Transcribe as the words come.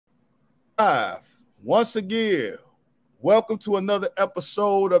Live once again. Welcome to another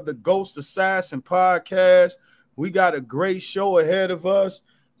episode of the Ghost Assassin podcast. We got a great show ahead of us.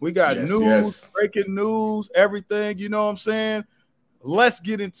 We got news, breaking news, everything. You know what I'm saying? Let's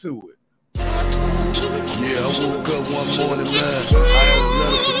get into it. Yeah, I woke up one morning, man. I had a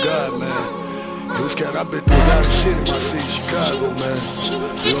letter for God, man. It was kind of, I've been through a lot of shit in my city, Chicago, man. You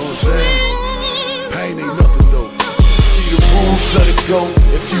know what I'm saying? Pain ain't nothing, though. See the rules, let it go.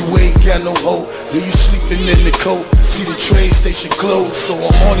 If you ain't got no hope, then you sleeping in the coat. See the train station closed, so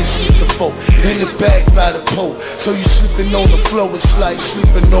I'm only sleeping folk. In the back by the pole, so you sleeping on the floor. It's like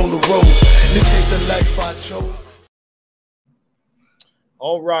sleeping on the road. This ain't the life I chose.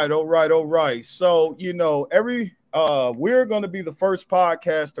 All right. So, you know, we're going to be the first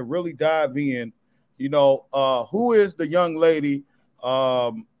podcast to really dive in, who is the young lady,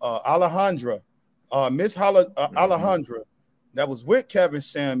 Alejandra, Miss Alejandra, that was with Kevin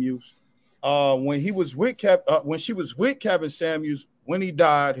Samuels, when she was with Kevin Samuels, when he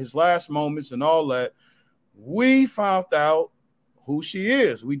died, his last moments and all that. We found out who she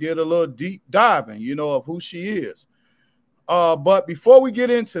is. We did a little deep diving, of who she is. But before we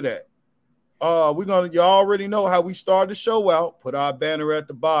get into that, you already know how we start the show out. Put our banner at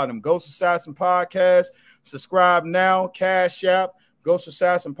the bottom. Ghost Assassin Podcast. Subscribe now. Cash App. Ghost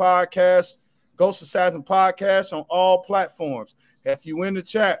Assassin Podcast. Ghost Assassin Podcast on all platforms. If you in the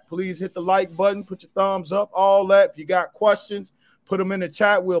chat, please hit the like button. Put your thumbs up. All that. If you got questions, put them in the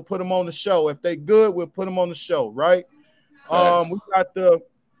chat. We'll put them on the show. If they good, we'll put them on the show. Right? We got the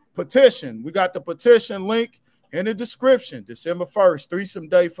petition. We got the petition link in the description. December 1st, threesome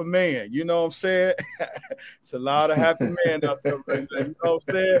day for men. You know what I'm saying? It's a lot of happy men out there right now. You know what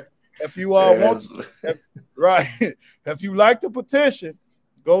I'm saying? If you if you like the petition,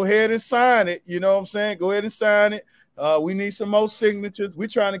 go ahead and sign it. You know what I'm saying? Go ahead and sign it. We need some more signatures. We're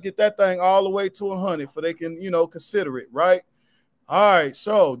trying to get that thing all the way to 100 for they can, consider it, right? All right.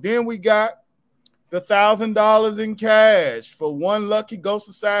 So then we got the $1,000 in cash for one lucky Ghost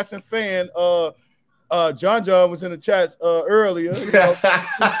Assassin fan. John was in the chat earlier.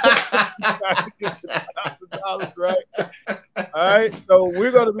 Right? All right, so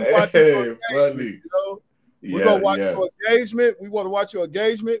we're gonna be watching. We're gonna watch your engagement. We want to watch your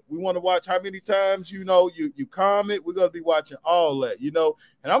engagement. We want to watch how many times you comment. We're gonna be watching all that, And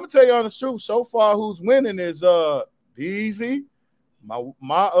I'm gonna tell you on the truth. So far, who's winning is Beezy, my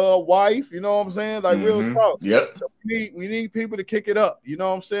wife. You know what I'm saying? Like real talk. Yep. So we need people to kick it up. You know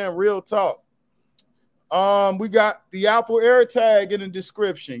what I'm saying? Real talk. We got the Apple AirTag in the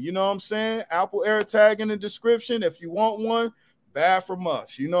description. You know what I'm saying? Apple AirTag in the description. If you want one, buy from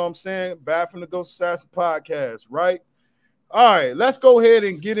us. You know what I'm saying? Buy from the Ghost Assassin Podcast, right? All right, let's go ahead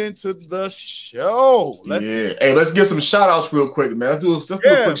and get into the show. Hey, let's get some shout outs real quick, man. Let's do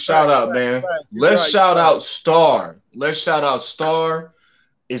a quick shout out, man. Let's shout out Star. It's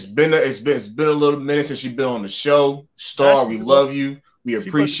been a little minute since you've been on the show. Star, we love you. We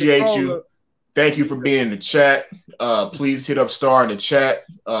appreciate you. Thank you for being in the chat. Please hit up Star in the chat.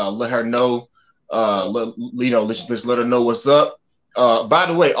 Let her know. Let's let her know what's up. By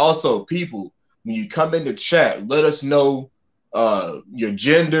the way, also, people, when you come in the chat, let us know your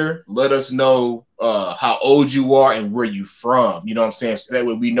gender. Let us know how old you are and where you from. You know what I'm saying? So that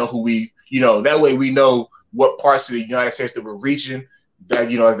way we know that way we know what parts of the United States that we're reaching.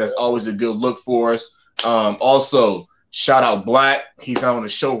 That's always a good look for us. Also, shout out Black. He's on the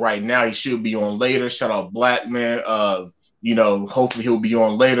show right now. He should be on later. Shout out Black, man. Hopefully he'll be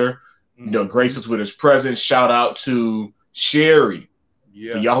on later. Grace us with his presence. Shout out to Sherry.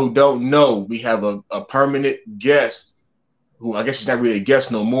 Yeah. For y'all who don't know, we have a permanent guest who I guess she's not really a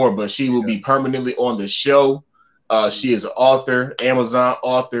guest no more, but she will be permanently on the show. She is an author, Amazon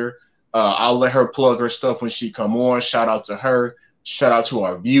author. I'll let her plug her stuff when she come on. Shout out to her. Shout out to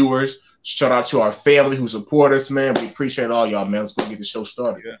our viewers. Shout out to our family who support us, man. We appreciate all y'all, man. Let's go get the show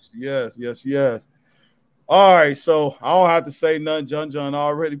started. Yes. All right, so I don't have to say nothing. John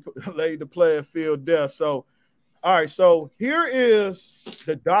already laid the playing field there. So, all right, so here is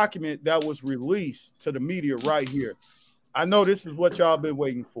the document that was released to the media right here. I know this is what y'all been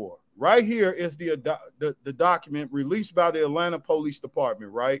waiting for. Right here is the document released by the Atlanta Police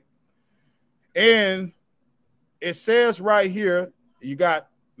Department, right? And it says right here, you got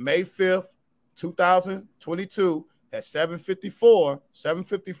May 5th, 2022 at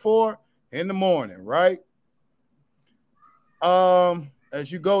 7:54 in the morning, right?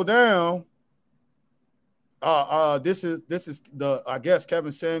 As you go down, this is the, I guess,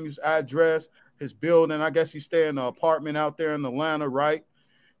 Kevin Samuels' address, his building. I guess he's staying in an apartment out there in Atlanta, right?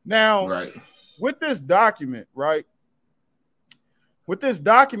 Now, with this document, right? with this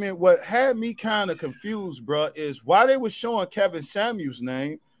document, what had me kind of confused, bro, is why they were showing Kevin Samuels'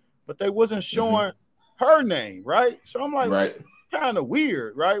 name, but they wasn't showing her name, right? So I'm like, right, kind of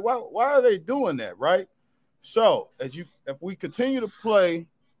weird, right? Why are they doing that, right? So if we continue to play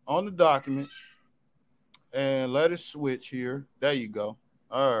on the document and let it switch here, there you go.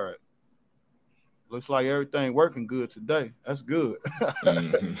 All right. Looks like everything working good today. That's good.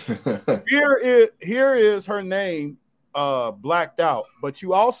 Here is her name blacked out, but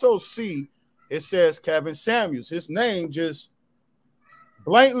you also see it says Kevin Samuels. His name just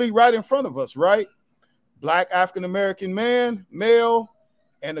blatantly right in front of us, right? Black African-American man, male,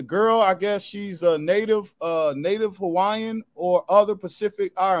 and the girl, I guess she's a native Hawaiian or other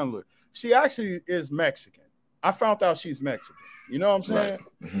Pacific Islander. She actually is Mexican. I found out she's Mexican. You know what I'm saying?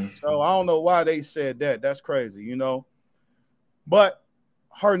 Right. So I don't know why they said that. That's crazy, you know. But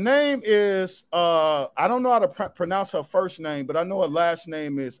her name is, I don't know how to pronounce her first name, but I know her last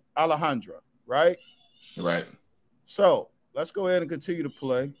name is Alejandra, right? Right. So let's go ahead and continue to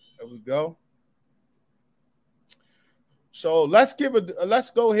play. There we go. So let's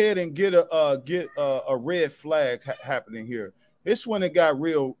go ahead and get a red flag happening here. This one it got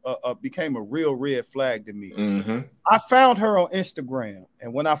real, became a real red flag to me. I found her on Instagram,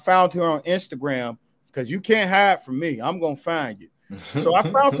 and when I found her on Instagram, because you can't hide from me, I'm gonna find you. So I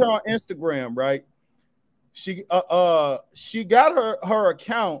found her on Instagram, right? She got her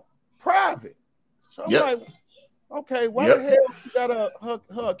account private. So I'm like, okay, why the hell she got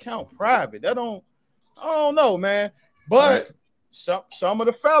her account private? I don't know, man. But some of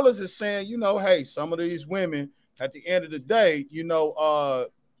the fellas is saying, you know, hey, some of these women at the end of the day, you know,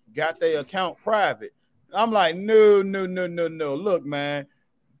 got their account private. I'm like, no. Look, man,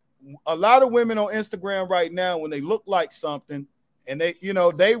 a lot of women on Instagram right now, when they look like something and they, you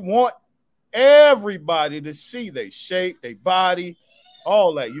know, they want everybody to see their shape, their body,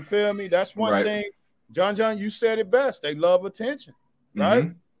 all that. You feel me? That's one thing. John, you said it best. They love attention,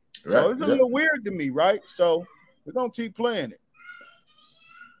 right? So it's a little weird to me, right? So we're going to keep playing it.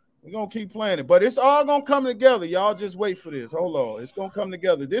 We're going to keep playing it. But it's all going to come together. Y'all just wait for this. Hold on. It's going to come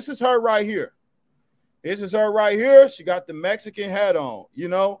together. This is her right here. This is her right here. She got the Mexican hat on, you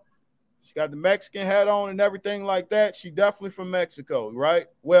know. She got the Mexican hat on and everything like that. She definitely from Mexico, right?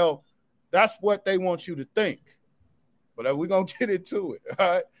 Well, that's what they want you to think. But we're going to get into it, all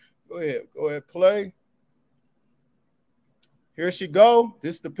right? Go ahead, play. Here she go.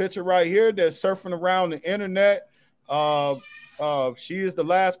 This is the picture right here that's surfing around the internet. She is the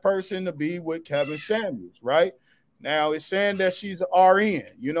last person to be with Kevin Samuels, right? Now it's saying that she's an RN,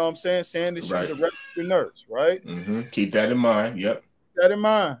 you know what I'm saying? Saying that she's a registered nurse, right? Keep that in mind. Yep. Keep that in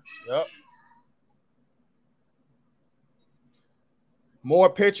mind. Yep. More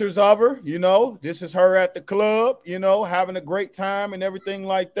pictures of her, you know. This is her at the club, you know, having a great time and everything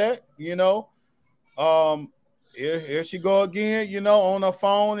like that, you know. Here she go again, you know, on her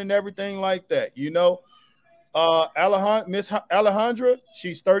phone and everything like that, you know. Miss Alejandra,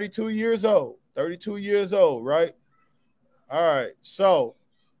 she's 32 years old. 32 years old, right? All right, so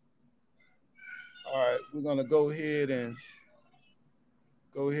we're gonna go ahead and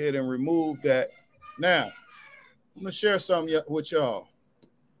remove that. Now, I'm gonna share something with y'all.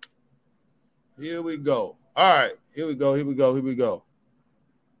 Here we go. All right, here we go.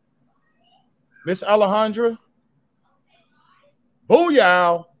 Miss Alejandra,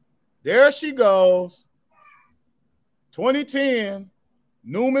 booyah! There she goes. 2010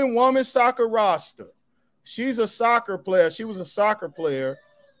 Newman Women's Soccer roster. She's a soccer player. She was a soccer player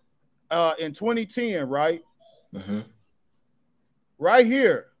in 2010, right? Right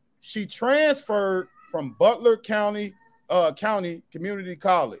here. She transferred from Butler County Community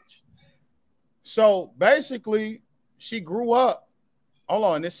College. So basically, she grew up. Hold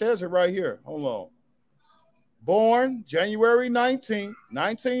on, it says it right here. Hold on. Born January 19th,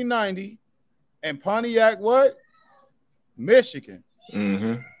 1990, in Pontiac, what? Michigan.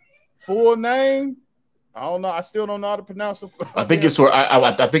 Full name? I don't know. I still don't know how to pronounce it. I think it's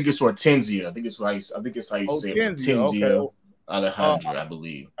I think it's Hortensia. I think it's how you say it. Hortensia. Okay. Alejandra, I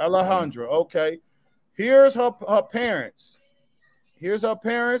believe. Alejandra. Okay. Here's her parents. Here's her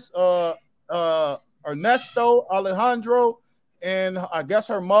parents. Ernesto Alejandro, and I guess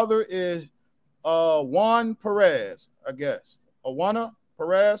her mother is Juan Perez. I guess Juana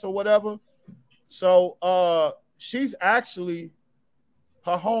Perez or whatever. So she's actually,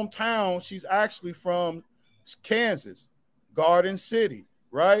 her hometown, she's actually from Kansas, Garden City,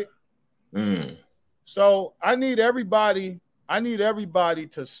 right? So I need everybody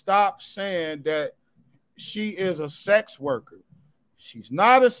to stop saying that she is a sex worker. She's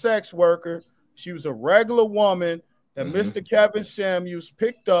not a sex worker. She was a regular woman and Mr. Kevin Samuels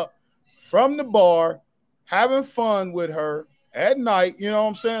picked up from the bar, having fun with her at night, you know what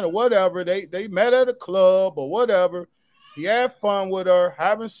I'm saying, or whatever. They met at a club or whatever. He had fun with her,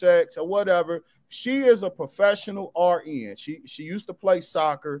 having sex or whatever. She is a professional RN. She used to play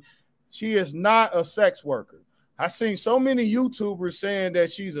soccer. She is not a sex worker. I've seen so many YouTubers saying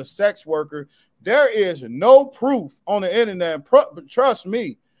that she's a sex worker. There is no proof on the internet. Trust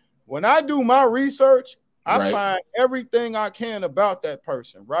me, when I do my research, I find everything I can about that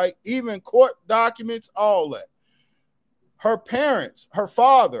person, right? Even court documents, all that. Her parents, her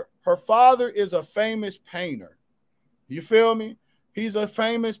father is a famous painter. You feel me? He's a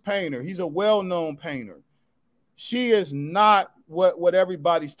famous painter. He's a well-known painter. She is not what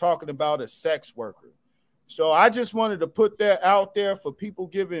everybody's talking about, a sex worker. So I just wanted to put that out there for people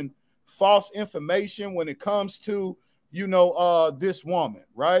giving false information when it comes to, you know, this woman,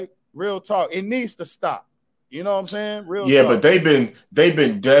 right? Real talk. It needs to stop. You know what I'm saying? Real talk. But they've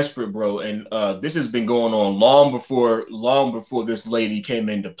been desperate, bro. And this has been going on long before this lady came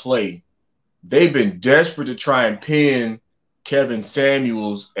into play. They've been desperate to try and pin Kevin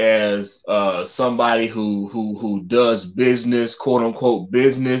Samuels as somebody who does business, quote unquote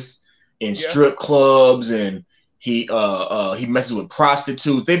business in strip clubs, and he messes with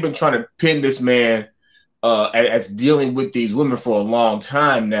prostitutes. They've been trying to pin this man as dealing with these women for a long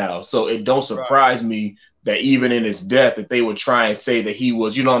time now. So it don't surprise me that even in his death, that they would try and say that he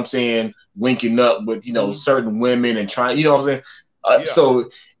was, you know what I'm saying, linking up with, you know, certain women and trying, you know what I'm saying? So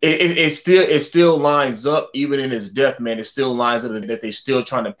it still lines up, even in his death, man. It still lines up that they're still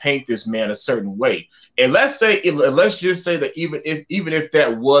trying to paint this man a certain way. And let's just say that even if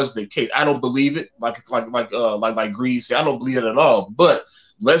that was the case, I don't believe it. Like Greed said, I don't believe it at all. But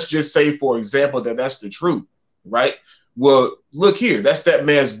let's just say, for example, that that's the truth, right? Well, look here, that's that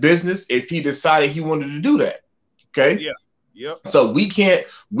man's business if he decided he wanted to do that. Okay. Yeah. Yep. So we can't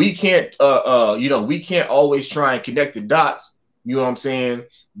always try and connect the dots, you know what I'm saying?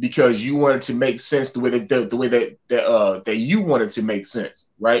 Because you wanted to make sense the way that you wanted to make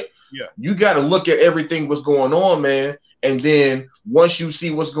sense, right? Yeah. You got to look at everything what's going on, man. And then once you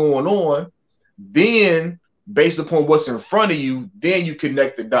see what's going on, then based upon what's in front of you, then you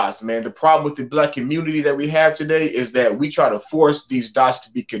connect the dots, man. The problem with the Black community that we have today is that we try to force these dots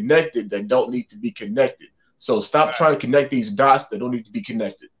to be connected that don't need to be connected. So stop trying to connect these dots that don't need to be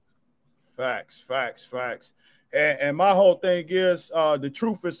connected. Facts. And my whole thing is the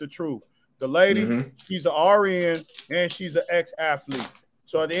truth is the truth. The lady, she's an RN and she's an ex-athlete.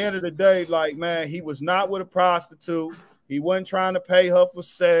 So at the end of the day, like, man, he was not with a prostitute. He wasn't trying to pay her for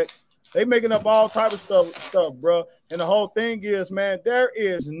sex. They making up all type of stuff, bro. And the whole thing is, man, there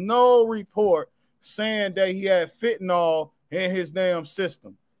is no report saying that he had fentanyl in his damn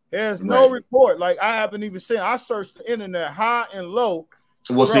system. There's no report. Like, I haven't even seen. I searched the internet high and low.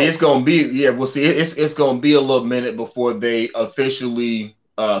 Well, see, it's gonna be it's gonna be a little minute before they officially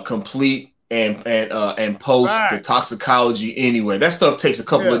complete and post the toxicology anyway. That stuff takes a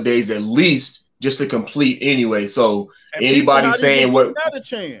couple of days at least just to complete anyway. So and anybody saying what not a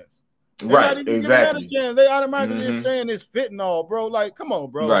chance. Right, exactly. They automatically is saying it's fentanyl, bro. Like, come on,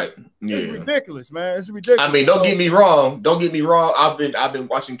 bro. Right. It's ridiculous, man. It's ridiculous. I mean, don't get me wrong. I've been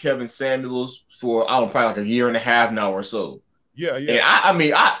watching Kevin Samuels for probably like a year and a half now or so. Yeah. And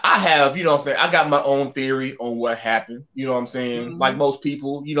I have, you know what I'm saying, I got my own theory on what happened. You know what I'm saying? Like most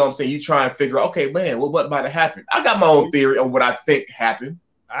people, you know what I'm saying, you try and figure out, okay, man, what might have happened? I got my own theory on what I think happened.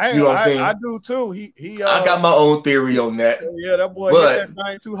 You know what I'm saying? I do too. I got my own theory on that. Yeah, that boy hit that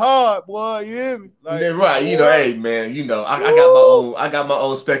thing too hard, boy. You hear me? Like, right. You know, hey man, you know, I got my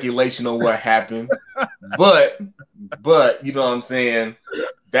own speculation on what happened. but you know what I'm saying?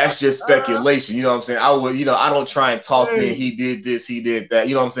 That's just speculation. You know what I'm saying? I don't try and toss in he did this, he did that.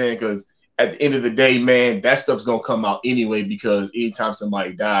 You know what I'm saying? Because at the end of the day, man, that stuff's gonna come out anyway, because anytime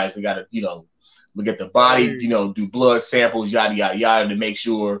somebody dies, they gotta, you know, look at the body, you know, do blood samples, yada, yada, yada, to make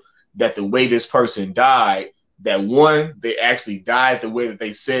sure that the way this person died, that one, they actually died the way that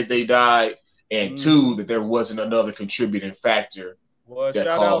they said they died, and two, that there wasn't another contributing factor. Well,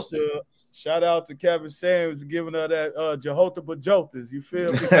 shout out to Kevin Samuels giving her that Jahota Bajotas, you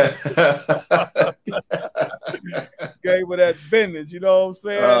feel me? Gave her that business, you know what I'm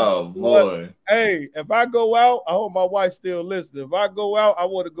saying? Oh, boy. But, hey, if I go out, I hope my wife's still listening. If I go out, I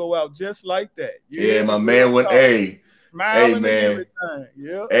want to go out just like that. Yeah, my man went, smiling and everything.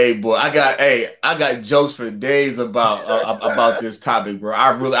 Yeah. Hey, boy, I got jokes for days about this topic, bro.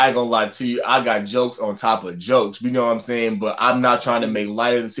 I ain't gonna lie to you. I got jokes on top of jokes. You know what I'm saying? But I'm not trying to make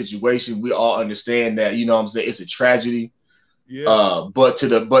light of the situation. We all understand that, you know what I'm saying, it's a tragedy. Yeah. But to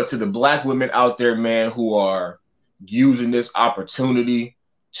the Black women out there, man, who are using this opportunity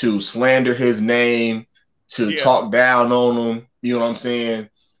to slander his name, to talk down on him. You know what I'm saying?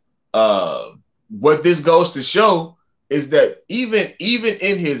 What this goes to show is that even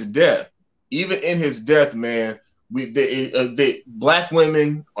in his death, man, the black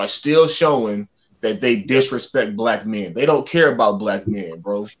women are still showing that they disrespect black men. They don't care about black men,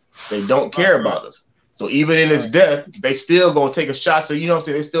 bro. They don't care about us. So even in his death, they still gonna take a shot. So you know what I'm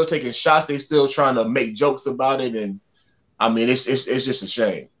saying? They're still taking shots. They still trying to make jokes about it, and I mean, it's just a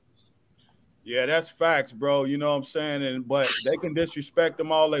shame. Yeah, that's facts, bro. You know what I'm saying? But they can disrespect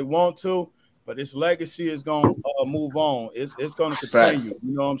them all they want to, but his legacy is gonna move on. It's gonna continue. Facts.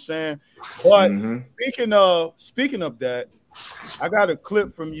 You know what I'm saying? But speaking of that, I got a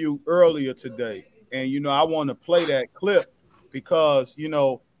clip from you earlier today, and you know I want to play that clip because you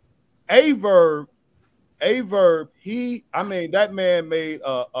know Averb, that man made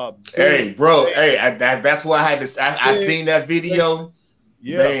a big, hey, bro, that's why I had this. I seen that video.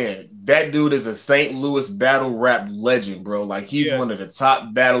 Yeah, man, that dude is a St. Louis battle rap legend, bro. Like he's one of the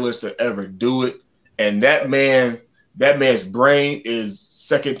top battlers to ever do it, and that man's brain is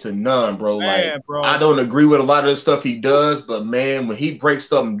second to none, bro. I don't agree with a lot of the stuff he does, but man, when he breaks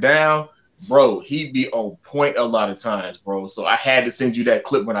something down, bro, he be on point a lot of times, bro. So I had to send you that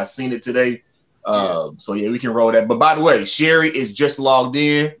clip when I seen it today. So yeah, we can roll that. But by the way, Sherry is just logged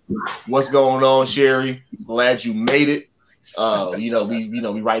in. What's going on, Sherry? Glad you made it. We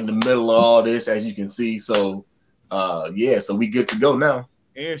right in the middle of all this, as you can see. So so we good to go now.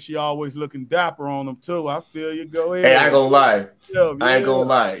 And she always looking dapper on them too. I feel you. Go ahead. Hey, I ain't gonna lie. I ain't gonna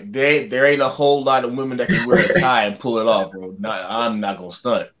lie. There ain't a whole lot of women that can wear a tie and pull it off, bro. I'm not gonna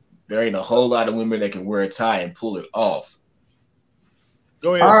stunt. There ain't a whole lot of women that can wear a tie and pull it off.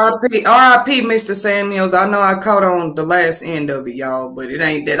 Go ahead. R.I.P. Mr. Samuels. I know I caught on the last end of it, y'all, but it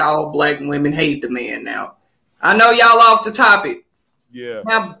ain't that all black women hate the man now. I know y'all off the topic. Yeah.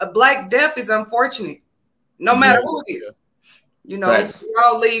 Now, a black death is unfortunate, no matter who it is. You know, we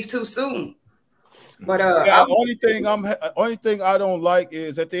all leave too soon. But only thing I don't like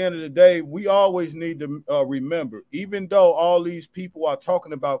is at the end of the day, we always need to remember, even though all these people are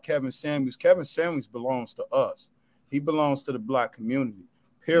talking about Kevin Samuels belongs to us. He belongs to the black community.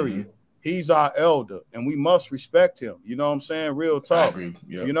 Period. He's our elder, and we must respect him. You know what I'm saying? Real talk. I agree.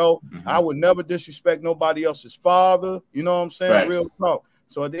 Yep. You know, I would never disrespect nobody else's father. You know what I'm saying? Facts. Real talk.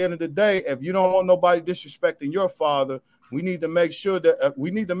 So at the end of the day, if you don't want nobody disrespecting your father, we need to make sure that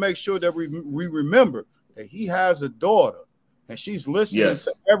we remember that he has a daughter, and she's listening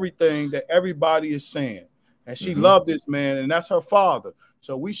to everything that everybody is saying, and she loved this man, and that's her father.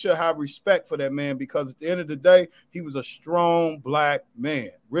 So we should have respect for that man because at the end of the day, he was a strong black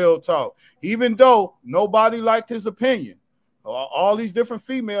man. Real talk. Even though nobody liked his opinion, all these different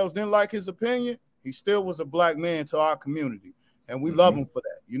females didn't like his opinion, he still was a black man to our community. And we love him for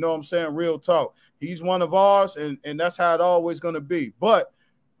that. You know what I'm saying? Real talk. He's one of ours, and that's how it always going to be. But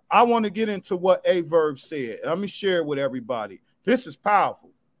I want to get into what Averb said. Let me share it with everybody. This is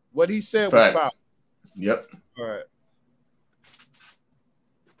powerful. What he said was powerful. Yep. All right.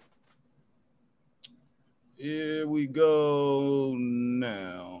 Here we go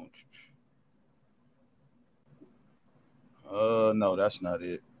now. No, that's not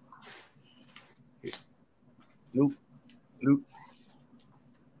it. Nope.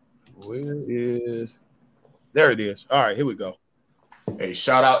 There it is. All right, here we go. Hey,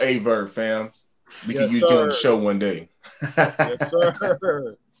 shout out Averb, fam. We can use you on the show one day. Yes,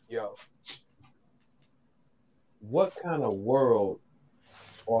 sir. Yo, what kind of world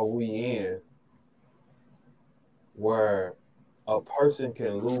are we in where a person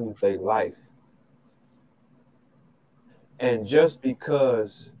can lose their life and just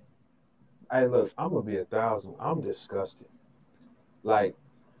because, hey, look, I'm gonna be 1,000. I'm disgusted. Like,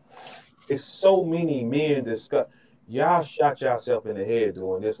 it's so many men disgust. Y'all shot yourself in the head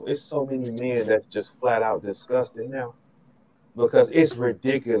doing this one. It's so many men that's just flat out disgusted now because it's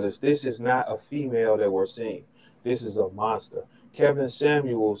ridiculous. This is not a female that we're seeing. This is a monster. Kevin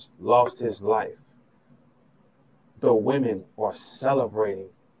Samuels lost his life. The women are celebrating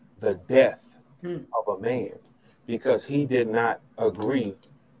the death of a man because he did not agree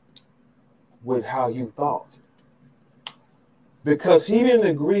with how you thought. Because he didn't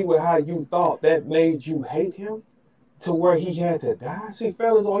agree with how you thought, that made you hate him to where he had to die. See,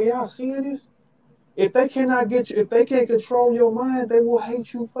 fellas, are y'all seeing this? If they cannot get you, if they can't control your mind, they will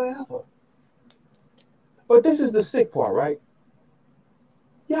hate you forever. But this is the sick part, right?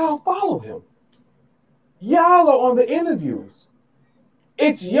 Y'all follow him. Y'all are on the interviews.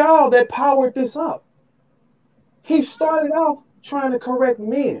 It's y'all that powered this up. He started off trying to correct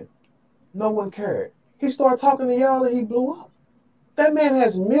men. No one cared. He started talking to y'all and he blew up. That man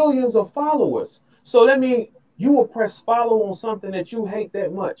has millions of followers. So that means you will press follow on something that you hate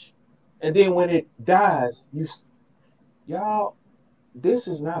that much. And then when it dies, y'all, this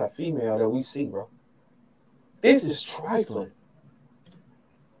is not a female that we see, bro. This is trifling.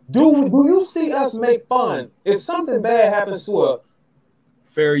 Do you see us make fun? If something bad happens to a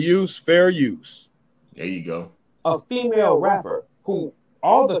fair use, fair use. There you go. A female rapper who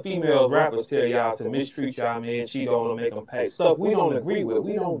all the female rappers tell y'all to mistreat y'all man, cheat on them, make them pay. Stuff we don't agree with.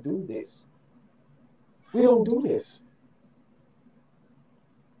 We don't do this. We don't do this.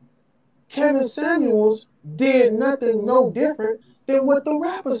 Kevin Samuels did nothing no different than what the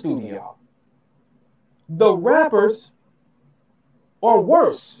rappers do to y'all. The rappers are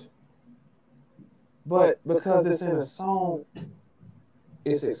worse. But because it's in a song,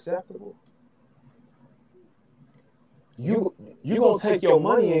 it's acceptable. You gonna take your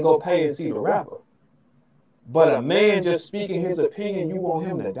money and go pay and see the rapper. But a man just speaking his opinion, you want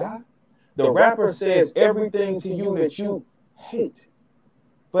him to die? The rapper says everything to you that you hate.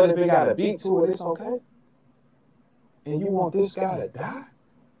 But if it got a beat to it, it's okay. And you want this guy to die?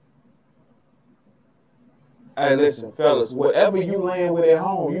 Hey, listen, fellas, whatever you land with at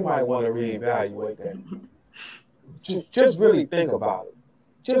home, you might want to reevaluate that. Just really think about it.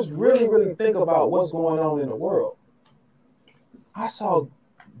 Just really, really think about what's going on in the world. I saw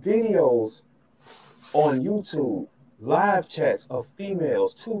videos on YouTube, live chats of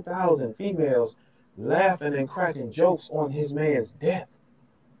females, 2,000 females, laughing and cracking jokes on his man's death.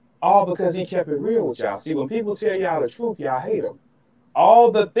 All because he kept it real with y'all. See, when people tell y'all the truth, y'all hate them.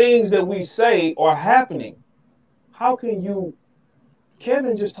 All the things that we say are happening. How can you...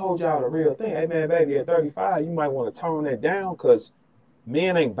 Kevin just told y'all the real thing. Hey, man, baby, at 35, you might want to tone that down because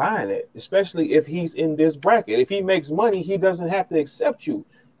men ain't buying it, especially if he's in this bracket. If he makes money, he doesn't have to accept you.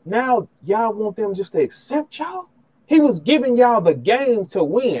 Now, y'all want them just to accept y'all? He was giving y'all the game to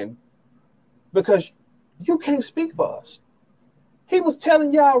win because you can't speak for us. He was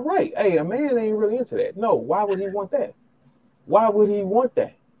telling y'all right. Hey, a man ain't really into that. No, why would he want that? Why would he want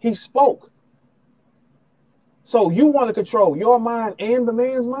that? He spoke. So you want to control your mind and the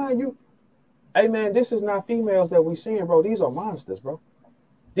man's mind? Hey, man, this is not females that we seeing, bro. These are monsters, bro.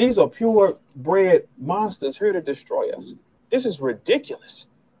 These are purebred monsters here to destroy us. This is ridiculous.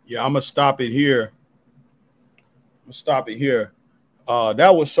 Yeah, I'm going to stop it here.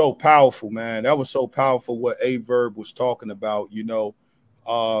 That was so powerful, man. That was so powerful what A-Verb was talking about, you know.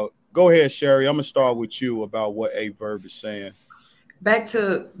 Go ahead, Sherry. I'm going to start with you about what A-Verb is saying. Back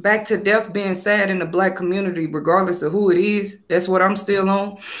to death being sad in the Black community, regardless of who it is. That's what I'm still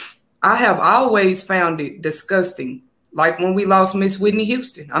on. I have always found it disgusting. Like when we lost Miss Whitney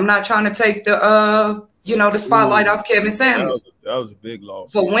Houston. I'm not trying to take the the spotlight off Kevin Samuels. That was a big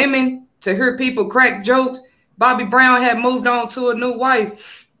loss. For women to hear people crack jokes, Bobby Brown had moved on to a new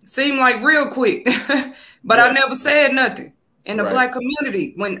wife. Seemed like real quick. But I never said nothing. In the Black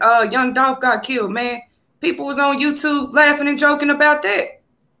community, when young Dolph got killed, man, people was on YouTube laughing and joking about that.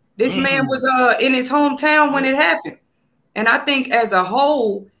 This man was in his hometown when it happened. And I think as a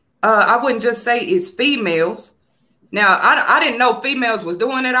whole, I wouldn't just say it's females. Now, I didn't know females was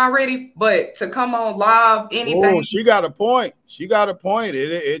doing it already, but to come on live, anything. Oh, she got a point.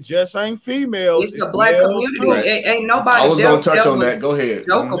 It just ain't females. It's the Black community. Ain't nobody. I was going to touch on that. Go ahead.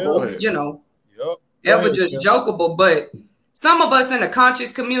 Jokeable, ever just jokeable. But some of us in the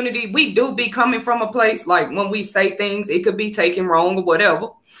conscious community, we do be coming from a place like when we say things, it could be taken wrong or whatever.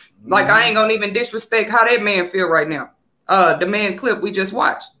 Like I ain't gonna even disrespect how that man feel right now. The man clip we just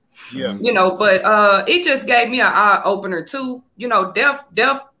watched. Yeah. But it just gave me an eye opener too.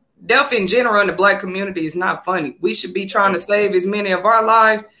 Death in general in the Black community is not funny. We should be trying to save as many of our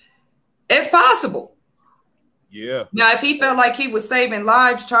lives as possible. Yeah. Now, if he felt like he was saving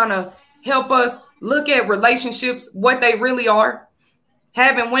lives, trying to help us look at relationships, what they really are,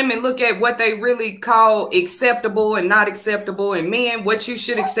 having women look at what they really call acceptable and not acceptable, and men, what you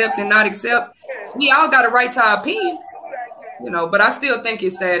should accept and not accept. We all got a right to our opinion. But I still think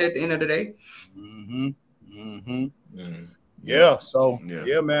it's sad at the end of the day. Yeah. So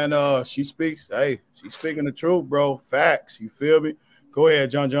yeah, man. She speaks. Hey, she's speaking the truth, bro. Facts. You feel me? Go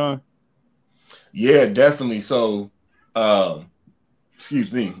ahead, John. Yeah, definitely. So,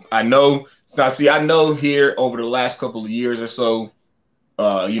 excuse me. I know here over the last couple of years or so,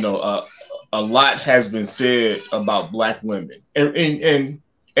 a lot has been said about Black women, and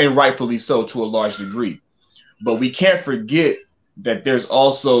rightfully so to a large degree. But we can't forget that there's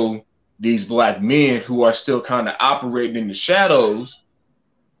also these Black men who are still kind of operating in the shadows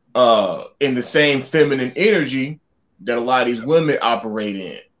in the same feminine energy that a lot of these women operate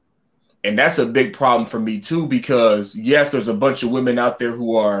in. And that's a big problem for me too, because yes, there's a bunch of women out there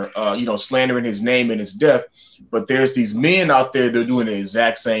who are, slandering his name and his death, but there's these men out there that are doing the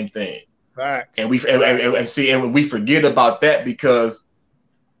exact same thing. Facts. And we forget about that because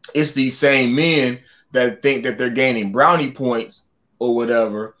it's these same men that think that they're gaining brownie points or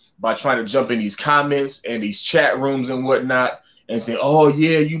whatever by trying to jump in these comments and these chat rooms and whatnot and say, oh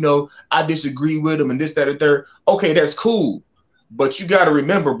yeah, I disagree with them and this, that, and third. Okay, that's cool. But you got to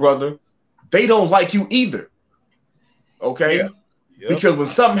remember, brother, they don't like you either. Okay? Yeah. Yep. Because when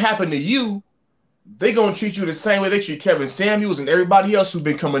something happened to you, they're going to treat you the same way they treat Kevin Samuels and everybody else who's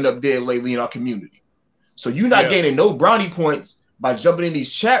been coming up dead lately in our community. So you're not gaining no brownie points by jumping in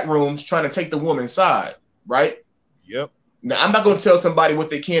these chat rooms trying to take the woman's side, right? Yep. Now, I'm not going to tell somebody what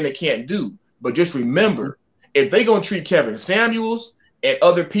they can and can't do, but just remember, if they're going to treat Kevin Samuels and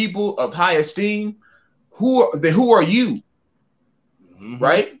other people of high esteem, who are you? Mm-hmm.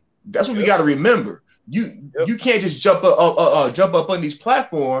 Right? That's what we got to remember. You can't just jump up on these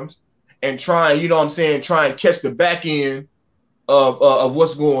platforms and try and catch the back end of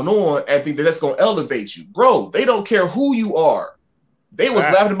what's going on and think that that's going to elevate you. Bro, they don't care who you are. They was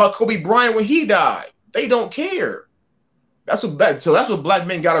laughing about Kobe Bryant when he died. They don't care. So that's what black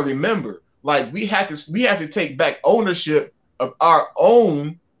men got to remember. Like we have to take back ownership of our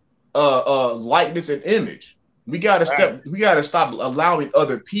own likeness and image. We gotta stop allowing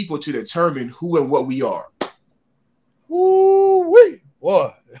other people to determine who and what we are. Ooh-wee.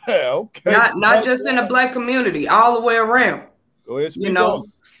 What? Okay. Not just in the black community, all the way around. Go ahead, speak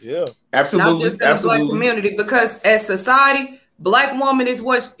on. Yeah. Absolutely. Not just in the black community, because as society, black woman is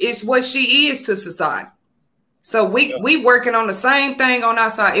what she is to society. So we working on the same thing on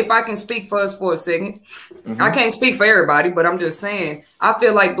our side. If I can speak for us for a second, I can't speak for everybody, but I'm just saying, I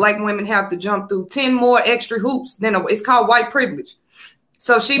feel like black women have to jump through 10 more extra hoops than it's called white privilege.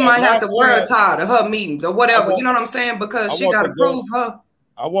 So she might have to wear a tie to her meetings or whatever. You know what I'm saying? Because she got to prove her.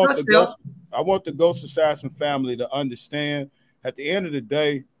 I want the Ghost Assassin family to understand at the end of the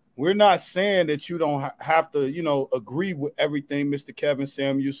day, we're not saying that you don't have to, agree with everything Mr. Kevin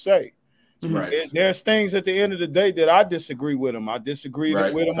Samuels say. Right. There's things at the end of the day that I disagree with him. I disagree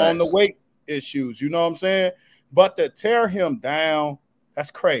with him on the weight issues. You know what I'm saying? But to tear him down, that's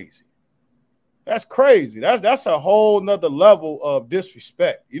crazy. That's crazy. That's a whole nother level of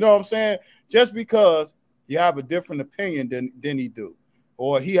disrespect. You know what I'm saying? Just because you have a different opinion than he do,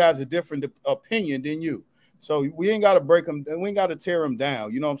 or he has a different opinion than you. So we ain't got to break him. We ain't got to tear him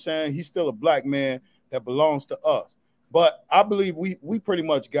down. You know what I'm saying? He's still a black man that belongs to us. But I believe we pretty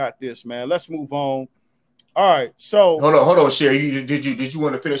much got this, man. Let's move on. All right. So hold on, Sherry. Did you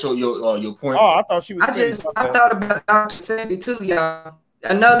want to finish your point? Oh, I thought she was. I thought about Dr. Sandy too, y'all.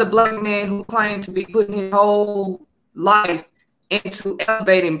 Another black man who claimed to be putting his whole life into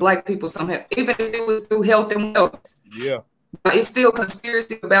elevating black people somehow, even if it was through health and wellness. Yeah. It's still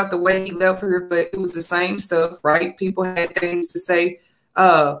conspiracy about the way he left her, but it was the same stuff, right? People had things to say.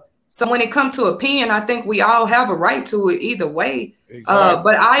 So when it comes to opinion, I think we all have a right to it either way. Exactly.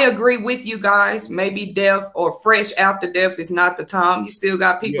 But I agree with you guys. Maybe death or fresh after death is not the time. You still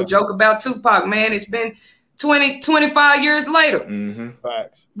got people joke about Tupac, man. It's been 20, 25 years later.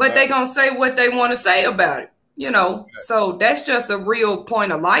 But they going to say what they want to say about it, So that's just a real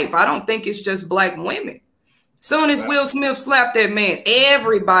point of life. I don't think it's just black women. Soon as Will Smith slapped that man,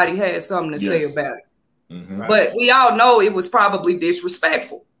 everybody had something to say about it. But we all know it was probably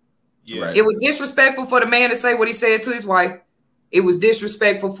disrespectful. Yeah. It was disrespectful for the man to say what he said to his wife. It was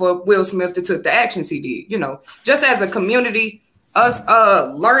disrespectful for Will Smith to took the actions he did. Just as a community, us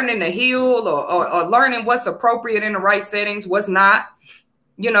learning to heal or learning what's appropriate in the right settings, what's not.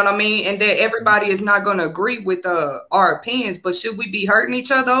 You know what I mean? And that everybody is not going to agree with our opinions, but should we be hurting each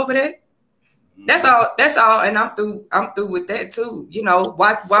other over that? That's all. And I'm through with that too.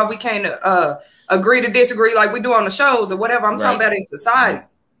 Why we can't agree to disagree like we do on the shows or whatever. I'm talking about in society.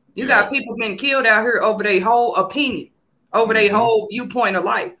 You got people being killed out here over their whole opinion, over their whole viewpoint of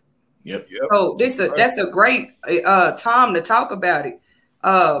life. Yep. So that's a great time to talk about it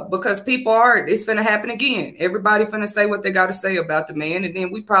because it's finna happen again. Everybody finna say what they got to say about the man, and then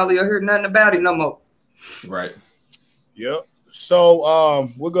we probably will hear nothing about it no more. Right. Yep. So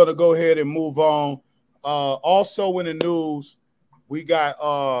we're gonna go ahead and move on. Also in the news, we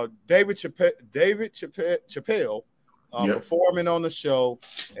got David Chappelle. Performing on the show,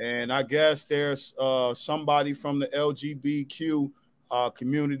 and I guess there's somebody from the LGBTQ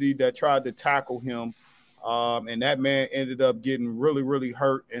community that tried to tackle him, and that man ended up getting really, really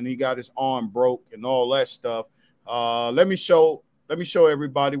hurt, and he got his arm broke and all that stuff. Let me show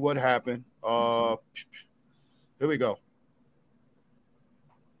everybody what happened. Here we go.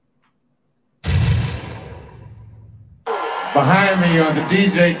 Behind me on the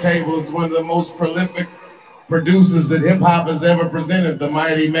DJ table is one of the most prolific producers that hip-hop has ever presented, the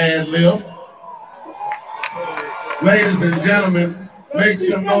mighty Mad Lib. Ladies and gentlemen, make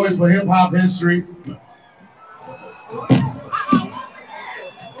some noise for hip-hop history.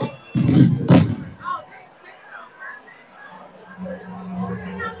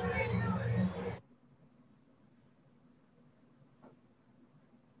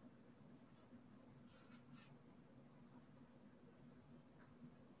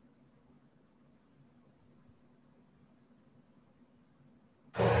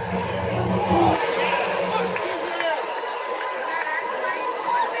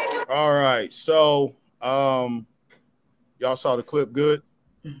 All right, so y'all saw the clip, good?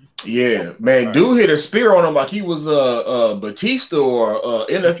 Yeah, man, right. Dude hit a spear on him like he was Batista or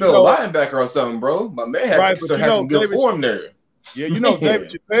NFL linebacker or something, bro. My man had some good form there. Yeah, you know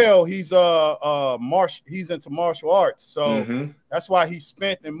David Chappelle, he's into martial arts, so that's why he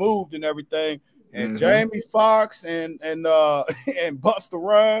spent and moved and everything. And Jamie Foxx and Busta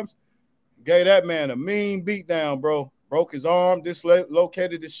Rhymes gave that man a mean beatdown, bro. Broke his arm,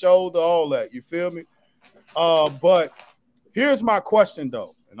 dislocated his shoulder, all that. You feel me? But here's my question,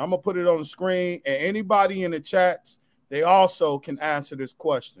 though, and I'm going to put it on the screen, and anybody in the chats, they also can answer this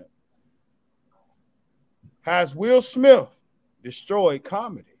question. Has Will Smith destroyed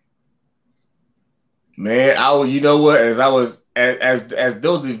comedy? Man, you know what? As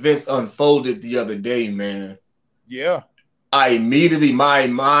those events unfolded the other day, man. Yeah. my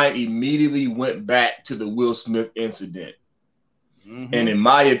mind immediately went back to the Will Smith incident. And in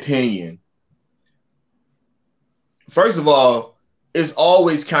my opinion, first of all, it's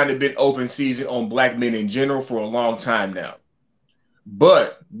always kind of been open season on black men in general for a long time now.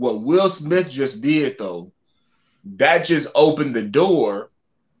 But what Will Smith just did, though, that just opened the door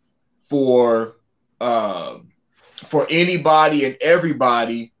for anybody and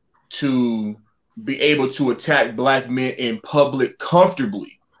everybody to be able to attack black men in public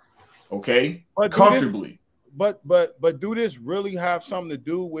comfortably. Okay? But comfortably. But do this really have something to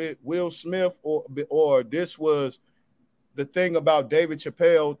do with Will Smith, or this was the thing about David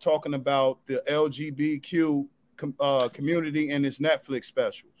Chappelle talking about the LGBTQ community in his Netflix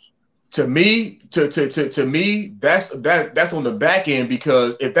specials? To me, that's on the back end,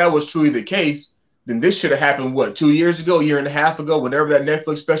 because if that was truly the case, then this should have happened, what, 2 years ago, a year and a half ago, whenever that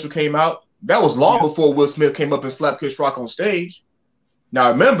Netflix special came out. That was long before Will Smith came up and slapped Chris Rock on stage.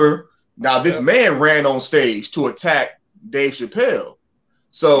 Now, remember, this man ran on stage to attack Dave Chappelle.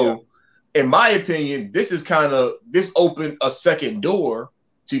 So, in my opinion, this opened a second door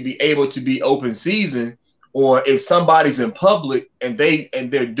to be able to be open season. Or if somebody's in public and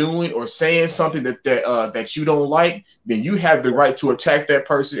they're doing or saying something that you don't like, then you have the right to attack that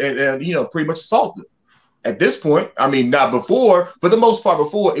person and pretty much assault them. At this point, I mean, not before. For the most part,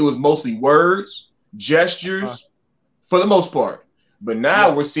 before it was mostly words, gestures, for the most part. But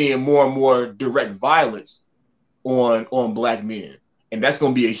now we're seeing more and more direct violence on black men, and that's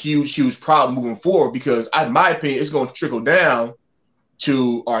going to be a huge problem moving forward, because, in my opinion, it's going to trickle down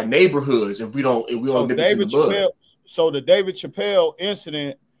to our neighborhoods if we don't nip it in the bud. So the David Chappelle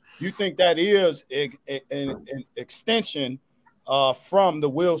incident, you think that is an extension from the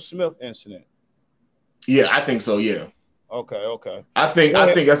Will Smith incident? Yeah, I think so. Yeah. Okay. I think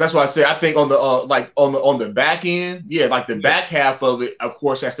that's why I say I think on the on the back end, like the back half of it, of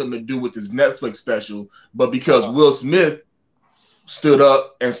course, has something to do with his Netflix special. But because Will Smith stood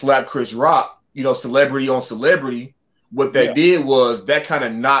up and slapped Chris Rock, celebrity on celebrity, what that did was that kind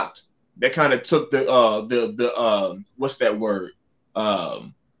of took the what's that word?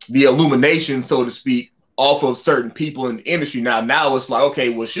 The illumination, so to speak, off of certain people in the industry. Now it's like, okay,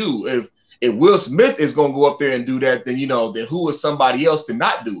 well, shoot, if Will Smith is gonna go up there and do that, then then who is somebody else to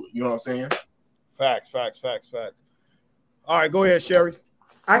not do it? You know what I'm saying? Facts. All right, go ahead, Sherry.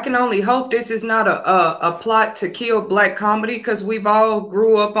 I can only hope this is not a plot to kill black comedy, because we've all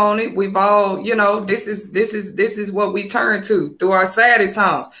grew up on it. We've all, this is what we turn to through our saddest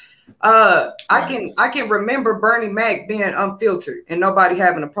times. I can remember Bernie Mac being unfiltered and nobody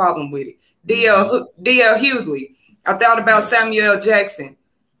having a problem with it. D.L. Hughley. I thought about Samuel Jackson.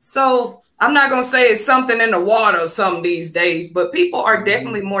 So I'm not gonna say it's something in the water or something these days, but people are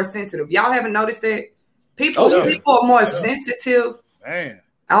definitely more sensitive. Y'all haven't noticed that? People are more sensitive. Man.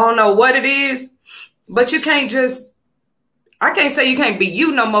 I don't know what it is, but you can't I can't say you can't be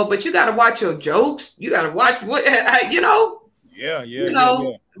you no more, but you got to watch your jokes. You got to watch what, Yeah.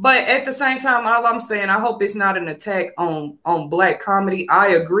 But at the same time, all I'm saying, I hope it's not an attack on black comedy. I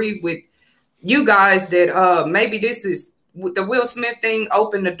agree with you guys that maybe this is the Will Smith thing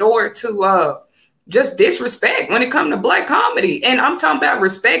opened the door to just disrespect when it comes to black comedy. And I'm talking about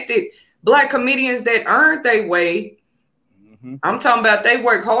respected black comedians that earned their way. I'm talking about they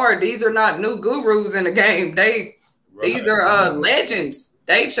work hard. These are not new gurus in the game. These are legends.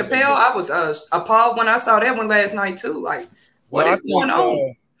 Dave Chappelle, I was appalled when I saw that one last night too. Like, what is going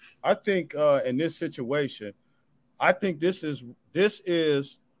on? I think in this situation, I think this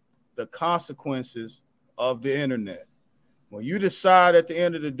is the consequences of the internet. When you decide at the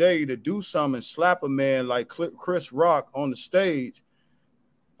end of the day to do something and slap a man like Chris Rock on the stage,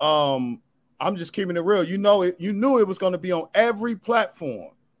 I'm just keeping it real. You know it. You knew it was going to be on every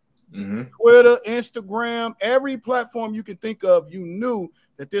platform, Twitter, Instagram, every platform you can think of. You knew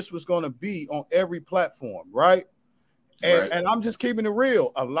that this was going to be on every platform, right? And I'm just keeping it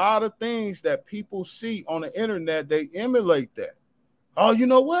real. A lot of things that people see on the internet, they emulate that. Oh, you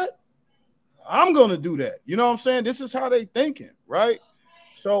know what? I'm going to do that. You know what I'm saying? This is how they thinking, right?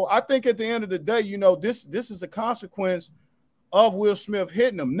 So I think at the end of the day, you know, this is a consequence of Will Smith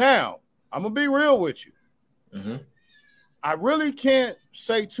hitting him. Now, I'm going to be real with you. I really can't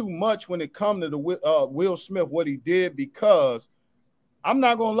say too much when it comes to the Will Smith, what he did, because I'm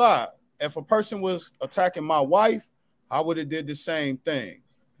not going to lie. If a person was attacking my wife, I would have did the same thing.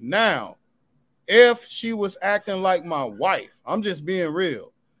 Now, if she was acting like my wife, I'm just being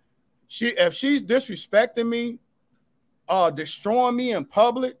real. If she's disrespecting me, destroying me in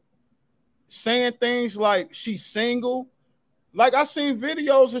public, saying things like she's single, like I seen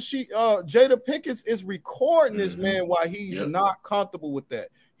videos of Jada Pinkett is recording this man while he's not comfortable with that.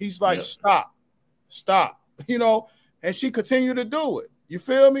 He's like, stop, you know, and she continued to do it. You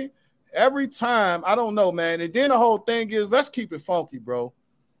feel me? Every time, I don't know, man. And then the whole thing is, let's keep it funky, bro.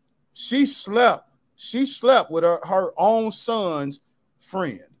 She slept with her own son's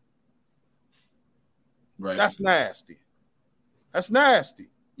friend. Right. That's nasty. That's nasty.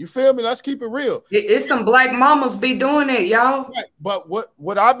 You feel me? Let's keep it real. It's some black mamas be doing it, y'all. Right. But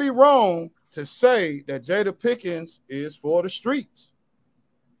would I be wrong to say that Jada Pinkett is for the streets?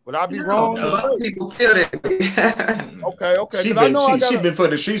 Would I be wrong? A lot of people feel that. Okay. She's been for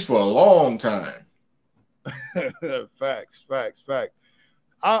the streets for a long time. Facts.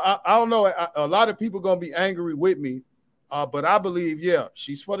 I don't know. A lot of people gonna be angry with me, but I believe, yeah,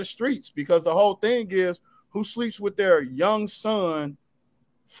 she's for the streets, because the whole thing is, who sleeps with their young son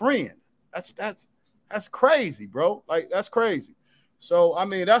friend? That's crazy, bro. Like, that's crazy. So I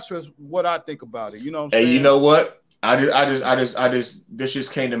mean, that's just what I think about it. You know what I'm saying? Hey, you know what? This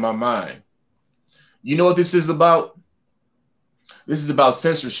just came to my mind. You know what this is about? This is about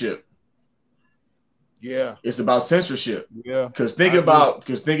censorship. Yeah, it's about censorship. Yeah, because think about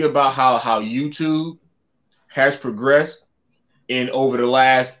how YouTube has progressed in over the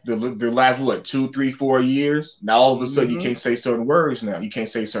last what, 2, 3, 4 years. Now all of a sudden you can't say certain words. Now you can't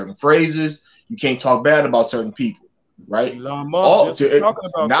say certain phrases. You can't talk bad about certain people, right? Elon Musk talking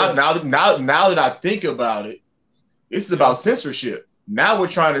about now that I think about it, this is about censorship. Now we're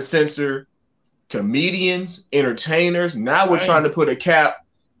trying to censor comedians, entertainers. Now we're trying to put a cap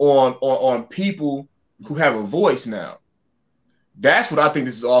on people who have a voice now. That's what I think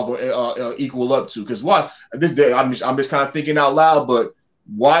this is all going to equal up to. Because I'm just kind of thinking out loud, but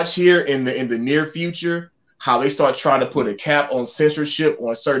watch here in the near future how they start trying to put a cap on censorship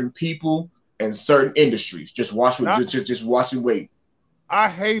on certain people and certain industries. Just watch and wait. I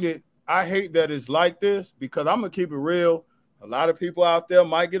hate it. I hate that it's like this, because I'm gonna keep it real. A lot of people out there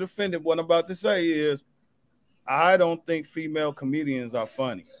might get offended. What I'm about to say is, I don't think female comedians are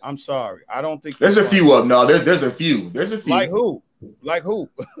funny. I'm sorry. I don't think there's a few of them. No, there's a few. There's a few. Like who? Like who?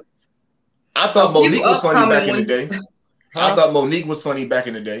 I thought Monique was funny back in the day. I thought Monique was funny back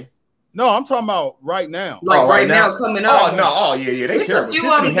in the day. No, I'm talking about right now. Like right now coming up. Oh no! Oh yeah. They terrible. A few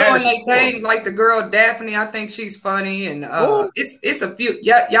of them doing their thing. Like the girl Daphne, I think she's funny, and it's a few.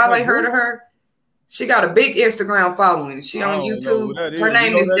 Y'all ain't heard of her? She got a big Instagram following. She on YouTube. Her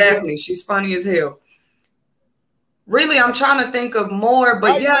name is Daphne. She's funny as hell. Really, I'm trying to think of more,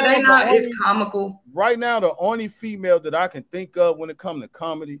 but right now, they not as comical. Right now, the only female that I can think of when it comes to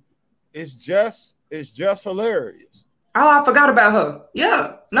comedy is just hilarious. Oh, I forgot about her.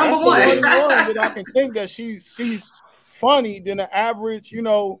 Yeah, number one. That's the only one that I can think that she's funny than the average,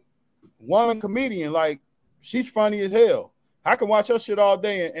 woman comedian. Like, she's funny as hell. I can watch her shit all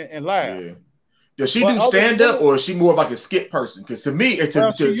day and laugh. Yeah. Does she do stand up, or is she more of like a skit person? Because to me,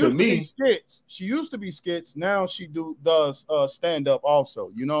 skits. She used to be skits. Now she does stand up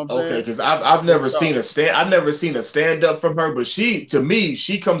also. You know what I'm saying? Okay, because I've never seen a stand up from her. But to me,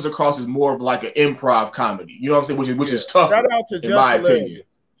 she comes across as more of like an improv comedy. You know what I'm saying? Which is tougher, in my opinion.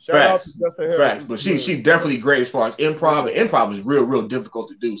 Facts. But she definitely great as far as improv. And improv is real difficult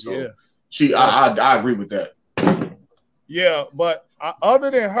to do. So I agree with that. Yeah, but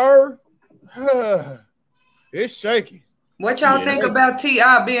other than her, it's shaky. What y'all think about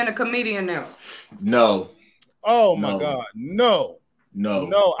T.I. being a comedian now? No. Oh my God, no.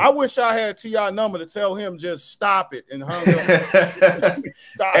 I wish I had T.I. number to tell him just stop it and hung up.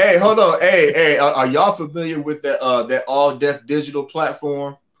 Hey, hold on. Hey, are y'all familiar with that that All Deaf Digital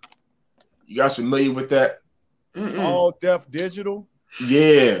platform? You guys familiar with that? All Deaf Digital?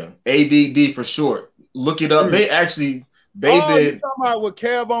 Yeah, ADD for short. Look it up. They've been you talking about with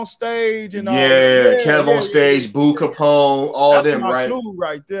Kev on stage and Kev on stage, Boo Capone, all that's them, my right? dude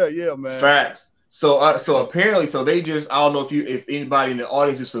right there, yeah, man. Facts. So apparently, they just, I don't know if anybody in the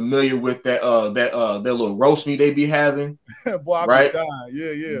audience is familiar with that little roast me they be having. Boy, I right? be dying.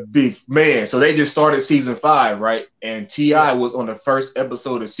 Yeah. Beef man. So they just started season 5, right? And T.I. was on the first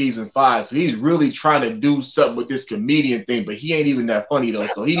episode of season 5. So he's really trying to do something with this comedian thing, but he ain't even that funny though.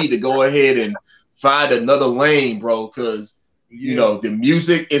 So he need to go ahead and find another lane, bro, because you know the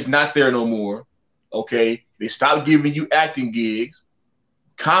music is not there no more. Okay, they stopped giving you acting gigs.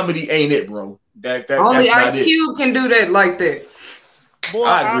 Comedy ain't it, bro. Only Ice Cube can do that like that. Boy,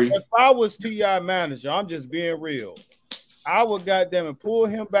 I agree. If I was T.I. manager, I'm just being real. I would goddamn it pull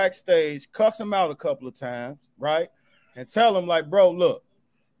him backstage, cuss him out a couple of times, right? And tell him like, bro, look,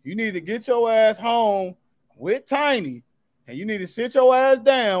 you need to get your ass home with Tiny, and you need to sit your ass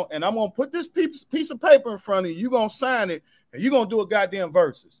down, and I'm gonna put this piece of paper in front of you. You're gonna sign it, and you're gonna do a goddamn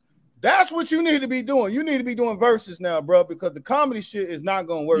verses. That's what you need to be doing. You need to be doing verses now, bro, because the comedy shit is not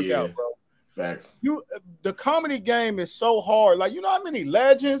gonna work out, bro. Facts. The comedy game is so hard. Like, you know how many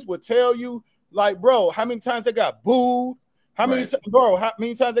legends would tell you, like, bro, how many times they got booed? How many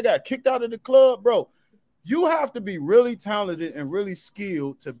times they got kicked out of the club, bro? You have to be really talented and really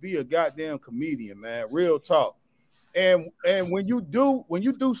skilled to be a goddamn comedian, man. Real talk. And when you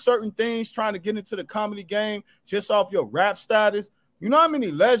do certain things trying to get into the comedy game just off your rap status, you know how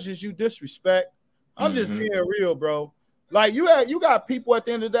many legends you disrespect? I'm just being real, bro. Like you got people at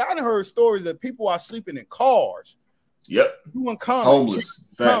the end of the day. I done heard stories that people are sleeping in cars. Yep. Doing comedy. Homeless.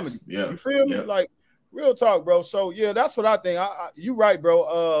 Comedy. Yeah. You feel me? Like real talk, bro. So yeah, that's what I think. You right,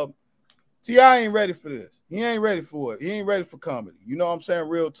 bro. T.I. ain't ready for this. He ain't ready for it. He ain't ready for comedy. You know what I'm saying?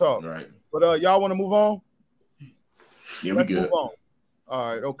 Real talk. Right. But y'all want to move on? Yeah, Let's we good. move on.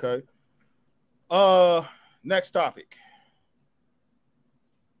 All right, okay. Next topic.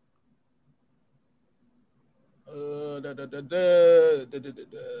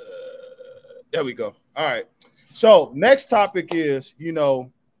 There we go. All right. So next topic is,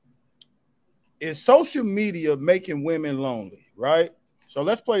 is social media making women lonely, right? So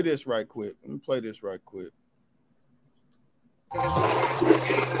let's play this right quick. Let me play this right quick.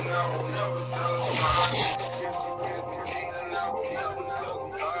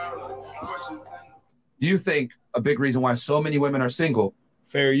 Do you think a big reason why so many women are single?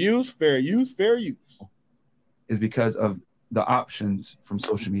 Fair use. Is because of the options from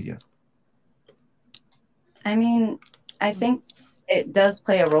social media. I mean, I think it does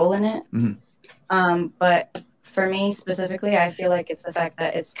play a role in it. But for me specifically, I feel like it's the fact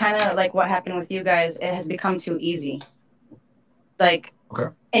that it's kind of like what happened with you guys. It has become too easy. Like,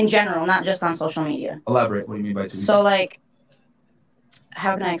 in general, not just on social media. Elaborate. What do you mean by too easy? So, like,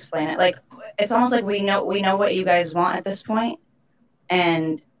 how can I explain it? Like, it's almost like we know what you guys want at this point,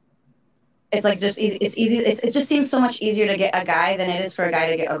 and it's like just easy. It's easy. It just seems so much easier to get a guy than it is for a guy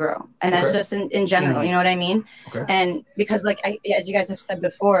to get a girl, and that's just in general. You know what I mean? And because, like, as you guys have said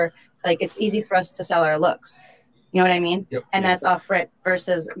before, like, it's easy for us to sell our looks. You know what I mean? And that's off rip.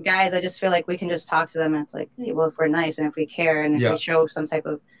 Versus guys, I just feel like we can just talk to them, and it's like, hey, well, if we're nice and if we care and if we show some type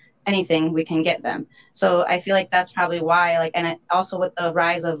of anything, we can get them. So I feel like that's probably why. Like, and also with the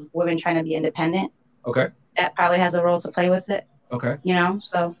rise of women trying to be independent. That probably has a role to play with it.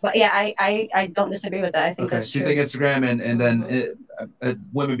 So, but yeah, I don't disagree with that. I think that's true. So you think Instagram and then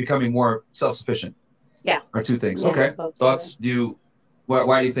women becoming more self-sufficient? Are two things. Thoughts?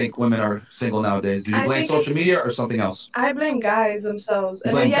 Why do you think women are single nowadays? Do you blame social media or something else? I blame guys themselves.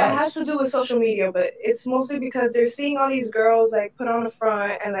 I mean, it has to do with social media, but it's mostly because they're seeing all these girls like put on the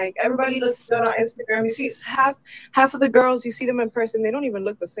front, and like everybody looks good on Instagram. You see half of the girls, you see them in person, they don't even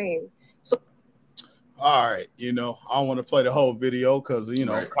look the same. So all right, I don't want to play the whole video because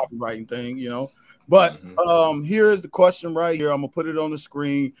copywriting thing, but here's the question right here. I'm gonna put it on the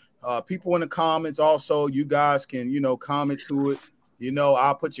screen. People in the comments also, you guys can comment to it.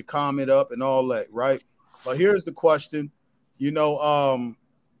 I'll put your comment up and all that, right? But here's the question, is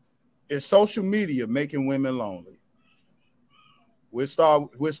social media making women lonely? We'll start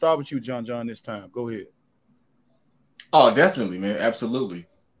with you, John, this time. Go ahead. Oh, definitely, man. Absolutely.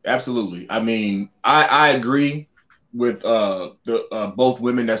 Absolutely. I mean, I agree with the both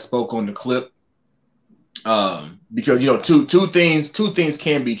women that spoke on the clip. Because you know, two things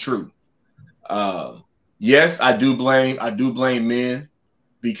can be true. Yes, I do blame men,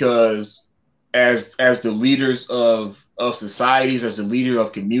 because as the leaders of societies, as the leader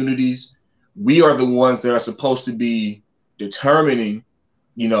of communities, we are the ones that are supposed to be determining,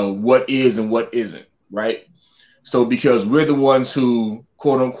 you know, what is and what isn't, right? So because we're the ones who,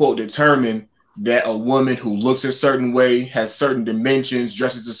 quote unquote, determine that a woman who looks a certain way, has certain dimensions,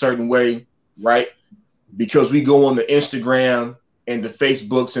 dresses a certain way, right? Because we go on the Instagram and the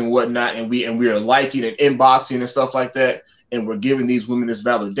Facebooks and whatnot, and we are liking and inboxing and stuff like that, and we're giving these women this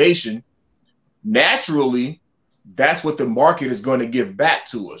validation, naturally, that's what the market is going to give back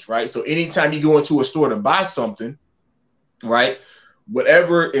to us, right? So anytime you go into a store to buy something, right,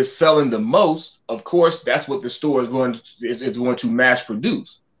 whatever is selling the most, of course, that's what the store is going to mass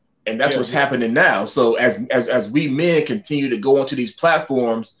produce. And that's what's happening now. So as we men continue to go onto these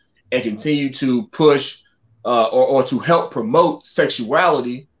platforms and continue to push or to help promote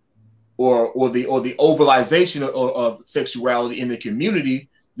sexuality or the ovalization of sexuality in the community,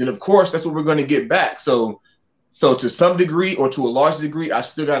 then of course that's what we're going to get back. So to some degree, or to a large degree, I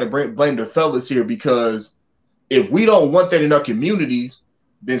still got to blame the fellas here, because if we don't want that in our communities,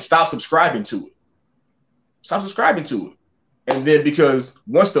 then stop subscribing to it. Stop subscribing to it. And then, because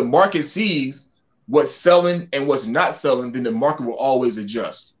once the market sees what's selling and what's not selling, then the market will always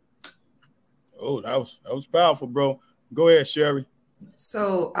adjust. Oh, that was powerful, bro. Go ahead, Sherry.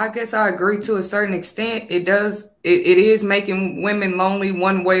 So I guess I agree to a certain extent. It is making women lonely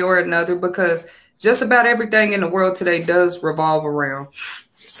one way or another, because just about everything in the world today does revolve around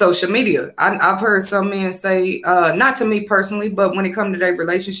social media. I've heard some men say, not to me personally, but when it comes to their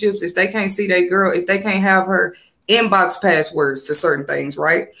relationships, if they can't see their girl, if they can't have her inbox passwords to certain things,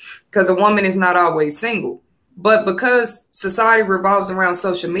 right? Because a woman is not always single. But because society revolves around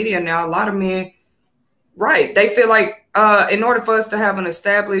social media now, a lot of men, right, they feel like in order for us to have an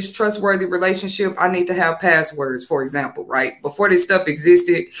established, trustworthy relationship, I need to have passwords, for example, right? Before this stuff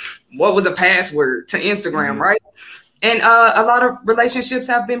existed, what was a password to Instagram, right? And a lot of relationships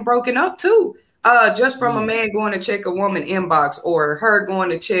have been broken up too, just from a man going to check a woman inbox, or her going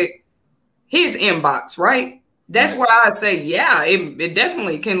to check his inbox, right? That's why I say, yeah, it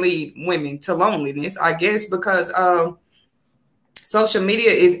definitely can lead women to loneliness, I guess, because social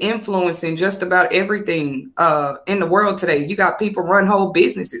media is influencing just about everything in the world today. You got people run whole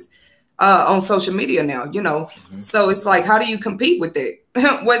businesses on social media now, you know. So it's like, how do you compete with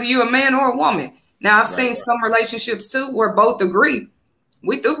that? Whether you're a man or a woman. Now, I've seen some relationships too where both agree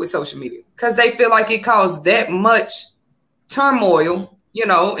we through with social media, because they feel like it caused that much turmoil, you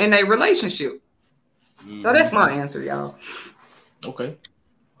know, in a relationship. So that's my answer, y'all. Okay.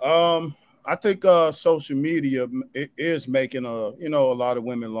 I think social media is making a lot of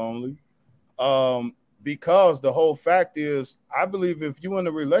women lonely. Because the whole fact is, I believe if you're in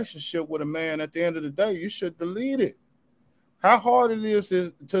a relationship with a man, at the end of the day, you should delete it. How hard it is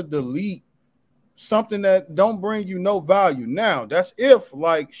to delete something that don't bring you no value. Now, that's if,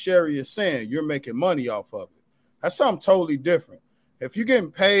 like Sherry is saying, you're making money off of it. That's something totally different. If you're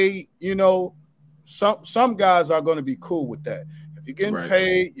getting paid, you know, some guys are going to be cool with that. If you're getting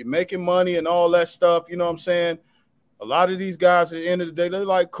paid, you're making money and all that stuff, you know what I'm saying? A lot of these guys at the end of the day, they're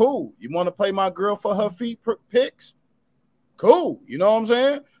like, cool. You want to pay my girl for her feet pics? Cool. You know what I'm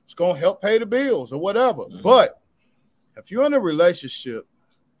saying? It's going to help pay the bills or whatever. But if you're in a relationship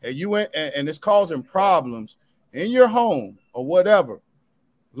and and it's causing problems in your home or whatever,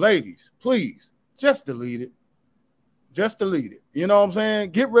 ladies, please just delete it. Just delete it. You know what I'm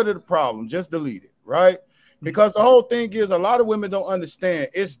saying? Get rid of the problem. Just delete it, right? Because the whole thing is, a lot of women don't understand.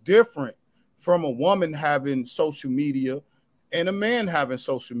 It's different from a woman having social media and a man having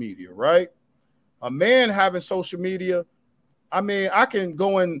social media, right? A man having social media, I mean, I can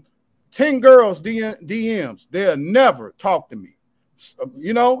go in 10 girls DMs. They'll never talk to me.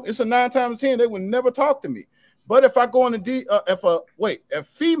 You know, it's a 9 times 10. They would never talk to me. But if I go on if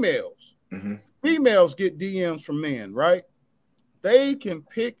females get DMs from men, right? They can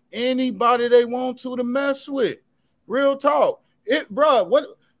pick anybody they want to mess with. Real talk. Bro,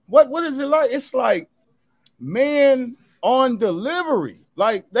 what is it like? It's like man on delivery.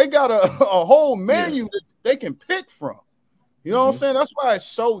 Like they got a whole menu that they can pick from. You know what I'm saying? That's why it's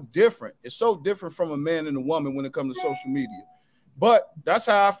so different. It's so different from a man and a woman when it comes to social media. But that's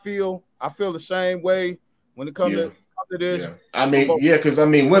how I feel. I feel the same way when it comes to this. I mean, because I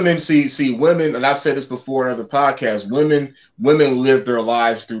mean, women see women, and I've said this before in other podcasts. Women live their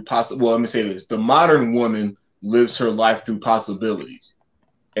lives through Well, let me say this: the modern woman lives her life through possibilities.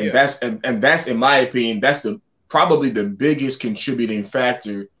 And that's in my opinion, that's probably the biggest contributing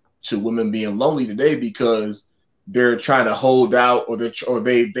factor to women being lonely today, because they're trying to hold out, or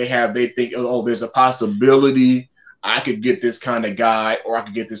they think, oh, there's a possibility I could get this kind of guy, or I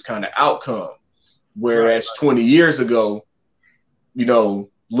could get this kind of outcome. Whereas 20 years ago, you know,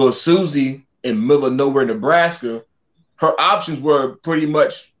 Lil Susie in middle of nowhere, Nebraska, her options were pretty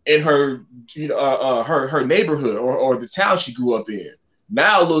much in her, you know, her neighborhood or the town she grew up in.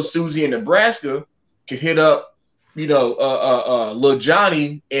 Now Lil Susie in Nebraska can hit up, you know, Lil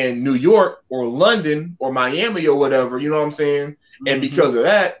Johnny in New York or London or Miami or whatever, you know what I'm saying? And because of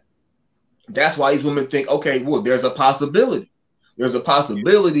that, that's why these women think, okay, well, there's a possibility. There's a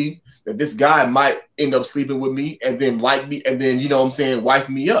possibility that this guy might end up sleeping with me and then like me, and then, you know what I'm saying, wife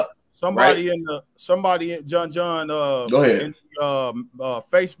me up. Somebody right? John, go ahead. In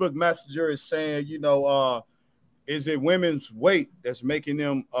Facebook Messenger is saying, you know, is it women's weight that's making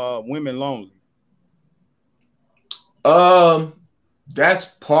them women lonely? That's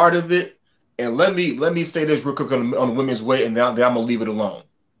part of it. And let me say this real quick on women's weight, and then I'm gonna leave it alone.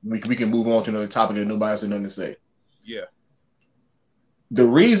 We can move on to another topic that nobody has nothing to say. Yeah. The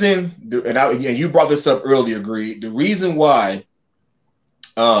reason, and you brought this up earlier, Greed. The reason why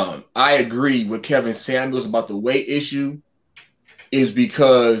I agree with Kevin Samuels about the weight issue is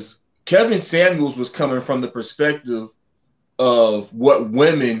because Kevin Samuels was coming from the perspective of what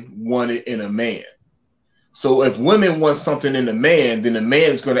women wanted in a man. So if women want something in a man, then the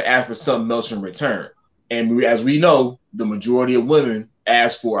man is going to ask for something else in return. And as we know, the majority of women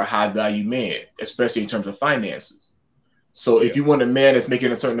ask for a high value man, especially in terms of finances. So if you want a man that's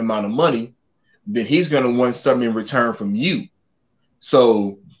making a certain amount of money, then he's going to want something in return from you.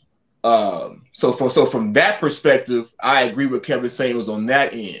 So, from that perspective, I agree with Kevin Samuels on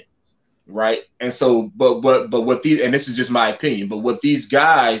that end, right? And so, but what these, and this is just my opinion, but what these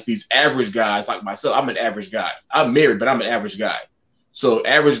guys, these average guys like myself, I'm an average guy. I'm married, but I'm an average guy. So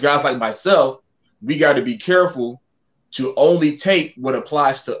average guys like myself, we got to be careful to only take what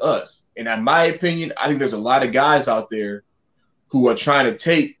applies to us. And in my opinion, I think there's a lot of guys out there who are trying to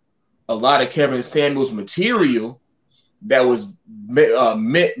take a lot of Kevin Samuels material that was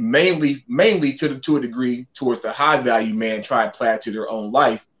meant mainly to a degree towards the high value man, try to apply it to their own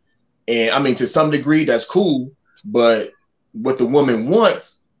life. And I mean, to some degree, that's cool. But what the woman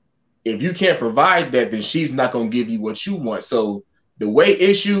wants, if you can't provide that, then she's not going to give you what you want. So the weight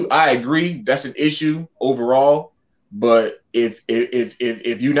issue, I agree, that's an issue overall. But if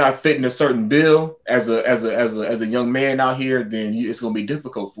you're not fitting a certain bill as a young man out here, then it's going to be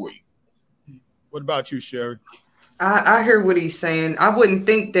difficult for you. What about you, Sherry? I hear what he's saying. I wouldn't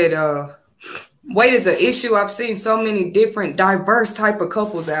think that weight is an issue. I've seen so many different diverse type of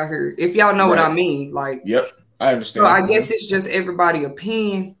couples out here, if y'all know what I mean. Like, yep, I understand. So I guess it's just everybody's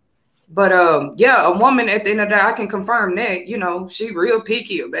opinion. But yeah, a woman at the end of the day, I can confirm that, you know, she real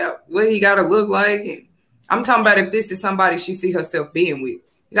picky about what he gotta look like. And I'm talking about if this is somebody she see herself being with.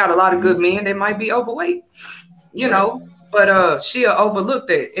 You got a lot of good men that might be overweight, you know, but she'll overlook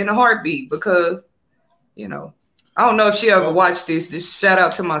that in a heartbeat because, you know, I don't know if she ever watched this. Just shout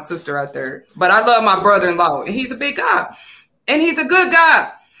out to my sister out there. But I love my brother-in-law, and he's a big guy, and he's a good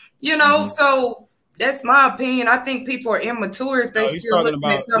guy, you know. So that's my opinion. I think people are immature if they still looking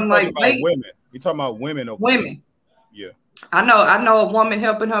at something like women. You're talking about women. Women. Yeah. I know a woman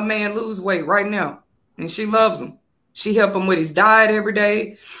helping her man lose weight right now, and she loves him. She help him with his diet every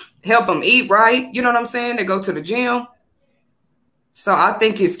day, help him eat right. You know what I'm saying? They go to the gym. So I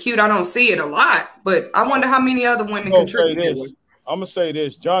think it's cute. I don't see it a lot, but I wonder how many other women contribute. I'm gonna say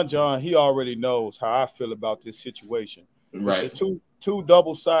this, John, he already knows how I feel about this situation. Right. It's a two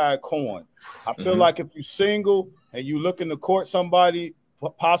double-sided coin. I feel like if you're single and you looking to court somebody,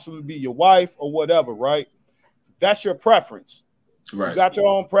 possibly be your wife or whatever, right? That's your preference. Right. You got your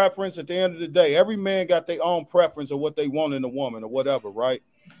own preference. At the end of the day, every man got their own preference of what they want in a woman or whatever, right?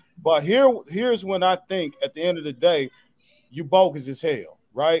 But here's when I think at the end of the day, you bogus as hell,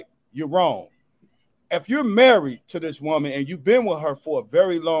 right? You're wrong. If you're married to this woman and you've been with her for a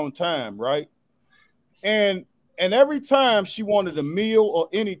very long time, right? And every time she wanted a meal or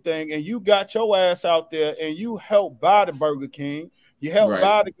anything, and you got your ass out there and you helped buy the Burger King, you helped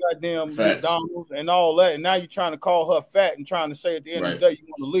buy the goddamn McDonald's and all that, and now you're trying to call her fat and trying to say at the end of the day you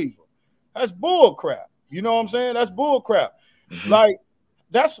want to leave her. That's bull crap. You know what I'm saying? That's bull crap. Like,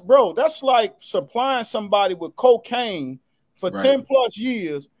 that's like supplying somebody with cocaine for 10 plus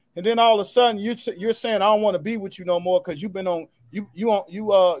years, and then all of a sudden you're saying I don't want to be with you no more because you've been on you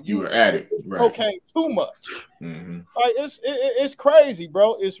were addict. cocaine too much. Like it's crazy,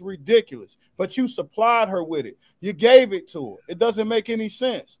 bro. It's ridiculous. But you supplied her with it. You gave it to her. It doesn't make any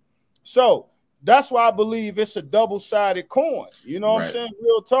sense. So that's why I believe it's a double-sided coin. You know what I'm saying?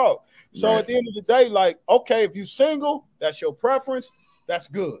 Real talk. So at the end of the day, like, okay, if you single, that's your preference. That's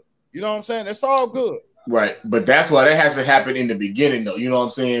good. You know what I'm saying? It's all good. Right. But that's why that has to happen in the beginning, though. You know what I'm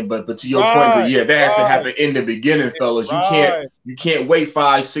saying? But to your point, yeah, that has to happen in the beginning, fellas. You can't wait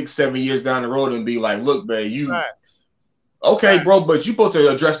 5, 6, 7 years down the road and be like, look, babe, okay, bro, but you supposed to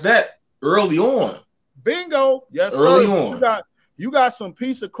address that early on. Bingo. Yes, early sir. on. You got some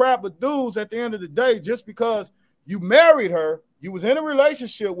piece of crap of dudes at the end of the day, just because you married her, you was in a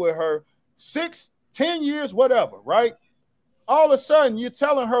relationship with her 6, 10 years, whatever, right? All of a sudden, you're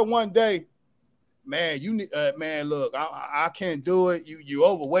telling her one day, man, you need, man, look, I can't do it. You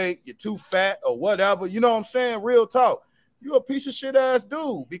overweight, you're too fat, or whatever. You know what I'm saying? Real talk. You a piece of shit ass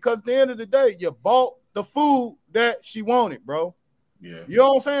dude, because at the end of the day, you bought the food that she wanted, bro. Yeah. You know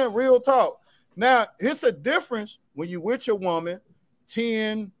what I'm saying? Real talk. Now, it's a difference when you with your woman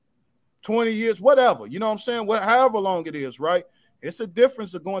 10, 20 years, whatever. You know what I'm saying? However long it is, right? It's a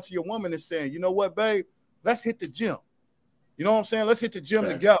difference of going to your woman and saying, you know what, babe, let's hit the gym. You know what I'm saying? Let's hit the gym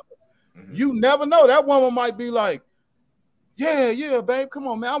together. You never know. That woman might be like, yeah, babe, come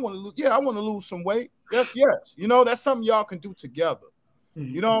on, man. I want to lose some weight. Yes. You know, that's something y'all can do together.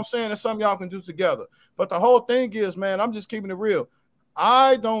 You know what I'm saying? That's something y'all can do together. But the whole thing is, man, I'm just keeping it real.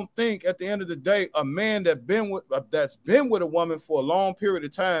 I don't think at the end of the day, a man that's been with a woman for a long period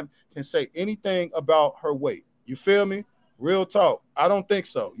of time can say anything about her weight. You feel me? Real talk. I don't think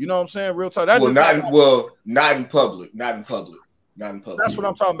so. You know what I'm saying? Real talk. That's not in public. Not in public. That's what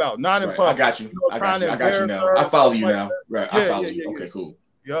I'm talking about. Not in public. I got you. I got you now. I follow you now. Right. I follow you. Okay, cool.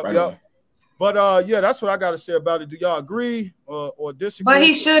 Yep. But that's what I got to say about it. Do y'all agree or disagree? But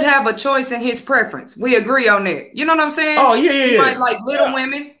he should have a choice in his preference. We agree on that. You know what I'm saying? Oh yeah. He might like little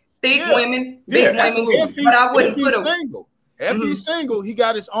women, thick women, big women. But I wouldn't put him single. If he's single, he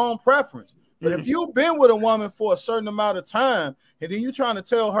got his own preference. But if you've been with a woman for a certain amount of time, and then you're trying to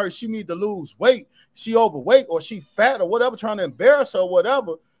tell her she need to lose weight, she overweight, or she fat, or whatever, trying to embarrass her, or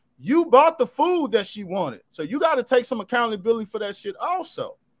whatever, you bought the food that she wanted. So you got to take some accountability for that shit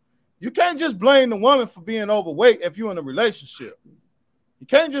also. You can't just blame the woman for being overweight if you're in a relationship. You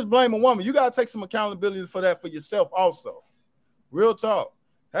can't just blame a woman. You got to take some accountability for that for yourself also. Real talk.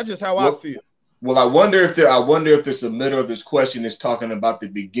 That's just how I feel. Well, I wonder if the submitter of this question is talking about the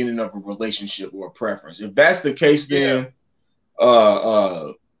beginning of a relationship or a preference. If that's the case, then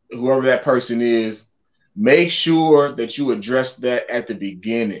whoever that person is, make sure that you address that at the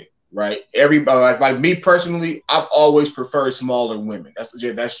beginning, right? Everybody, like me personally, I've always preferred smaller women.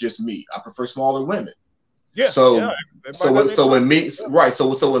 That's just me. I prefer smaller women. Yeah. So when me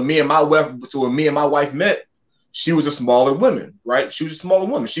and my wife met, she was a smaller woman, right? She was a smaller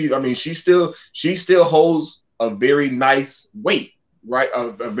woman. She still holds a very nice weight, right?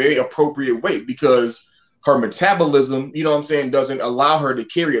 A very appropriate weight, because her metabolism, you know what I'm saying, doesn't allow her to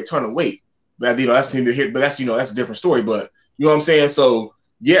carry a ton of weight. But that's neither here, but that's a different story. But you know what I'm saying? So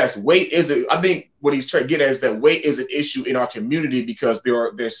yes, weight I think what he's trying to get at is that weight is an issue in our community, because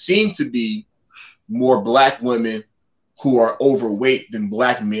there seem to be more Black women who are overweight than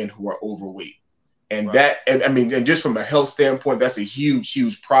Black men who are overweight. And and just from a health standpoint, that's a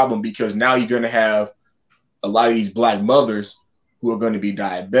huge problem, because now you're going to have a lot of these Black mothers who are going to be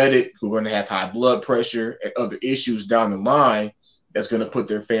diabetic, who are going to have high blood pressure and other issues down the line that's going to put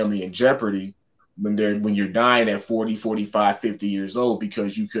their family in jeopardy when you're dying at 40, 45, 50 years old,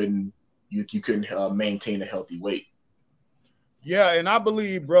 because you couldn't maintain a healthy weight. Yeah, and I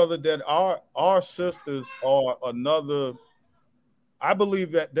believe, brother, that our sisters are another. I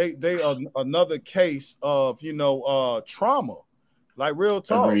believe that they are another case of trauma, like real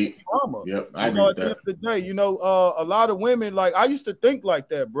talk. Agreed. Trauma. Yep, I agree with that. At the end of the day, a lot of women, like, I used to think like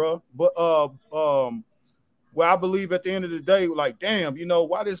that, bro. But well, I believe at the end of the day, like, damn,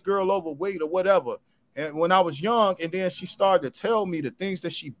 why this girl overweight or whatever. And when I was young, and then she started to tell me the things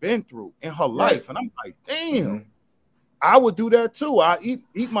that she been through in her life, and I'm like, damn. I would do that too. I eat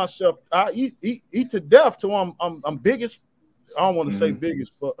myself. I eat to death till I'm biggest. I don't want to say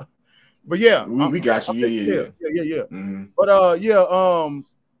biggest, but yeah, we got you. Yeah. But I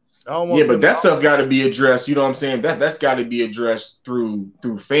don't want. Yeah, but that stuff got to be addressed. You know what I'm saying? That's got to be addressed through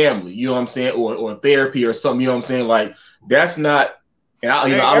family. You know what I'm saying, or therapy or something. You know what I'm saying? Like, that's not. And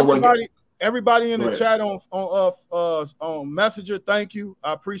I don't want to. Everybody in the chat on Messenger, thank you.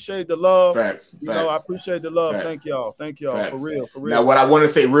 I appreciate the love. Facts. I appreciate the love. Facts. Thank y'all. Facts. For real. Now, what I want to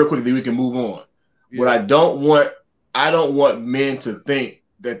say real quickly, we can move on. Yeah. What I don't want men to think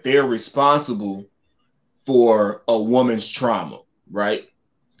that they're responsible for a woman's trauma, right?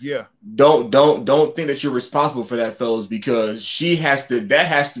 Yeah. Don't think that you're responsible for that, fellas, because that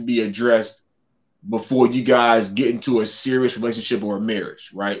has to be addressed before you guys get into a serious relationship or a marriage,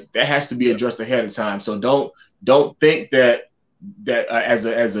 right? That has to be addressed ahead of time. So don't think that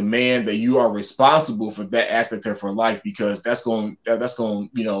as a man that you are responsible for that aspect of her life, because that's going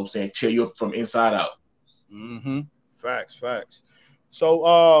you know what I'm saying, tear you up from inside out. Mm-hmm. Facts.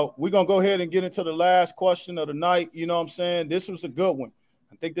 So we're gonna go ahead and get into the last question of the night. You know what I'm saying? This was a good one.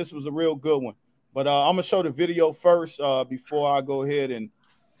 I think this was a real good one. But I'm gonna show the video first before I go ahead and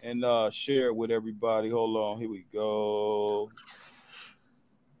share it with everybody. Hold on, here we go.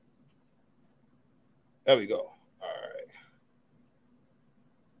 There we go. All right.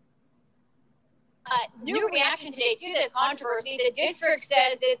 New reaction today to this controversy. The district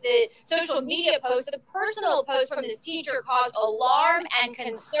says that the social media post, the personal post from this teacher, caused alarm and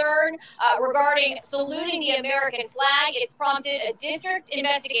concern regarding saluting the American flag. It's prompted a district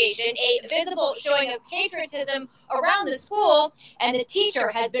investigation, a visible showing of patriotism around the school, and the teacher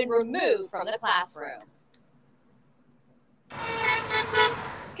has been removed from the classroom.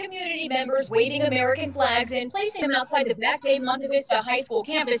 Community members waving American flags and placing them outside the Back Bay Monte Vista High School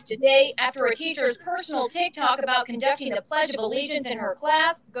campus today after a teacher's personal TikTok about conducting the Pledge of Allegiance in her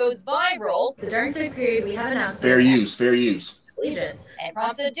class goes viral. So during third period, we have announced fair use. Allegiance and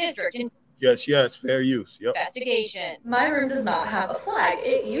prompts a district Yes, fair use. Yep. Investigation. My room does not have a flag.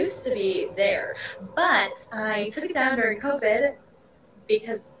 It used to be there, but I took it down during COVID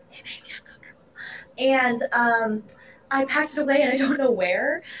because it made me uncomfortable. And I packed it away and I don't know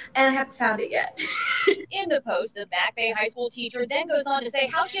where, and I haven't found it yet. In the post, the Back Bay High School teacher then goes on to say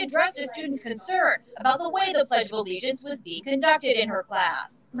how she addressed a student's concern about the way the Pledge of Allegiance was being conducted in her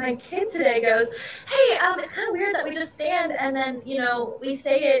class. My kid today goes, hey, it's kind of weird that we just stand and then, we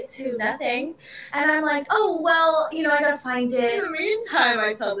say it to nothing. And I'm like, oh, well, I gotta find it. In the meantime,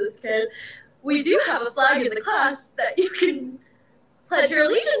 I tell this kid, we do have a flag in the class that you can pledge your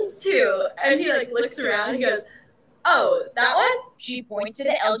allegiance to. And he looks around and he goes, oh, that one? She points to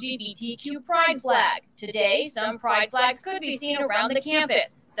the LGBTQ pride flag. Today, some pride flags could be seen around the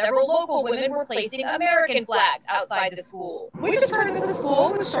campus. Several local women were placing American flags outside the school. We just started at the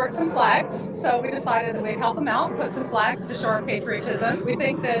school with short some flags, so we decided that we'd help them out, put some flags to show our patriotism. We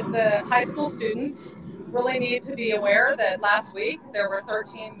think that the high school students really need to be aware that last week there were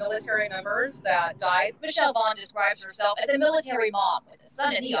 13 military members that died. Michelle Vaughn describes herself as a military mom with a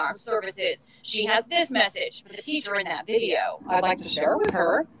son in the armed services. She has this message for the teacher in that video. I'd like to share with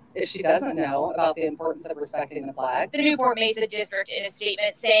her if she doesn't know about the importance of respecting the flag. The Newport Mesa district in a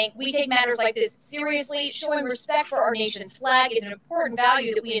statement saying, we take matters like this seriously. Showing respect for our nation's flag is an important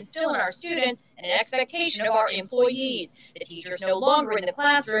value that we instill in our students and an expectation of our employees. The teacher is no longer in the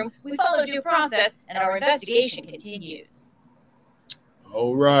classroom. We follow due process and our investigation continues.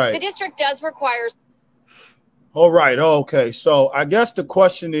 All right. The district does require. All right. Okay. So I guess the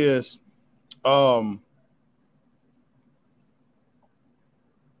question is,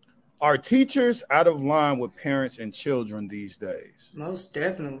 are teachers out of line with parents and children these days? Most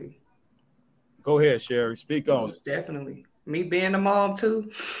definitely. Go ahead, Sherry. Speak on it. Most definitely. Me being a mom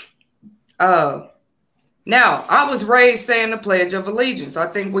too. Now, I was raised saying the Pledge of Allegiance. I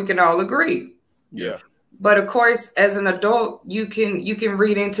think we can all agree. Yeah. But of course, as an adult, you can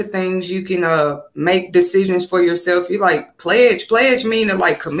read into things. You can make decisions for yourself. You pledge meaning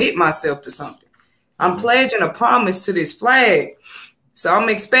commit myself to something. I'm pledging a promise to this flag. So I'm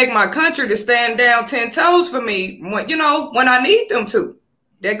expect my country to stand down 10 toes for me when I need them to.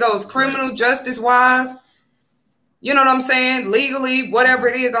 That goes criminal justice wise. You know what I'm saying? Legally, whatever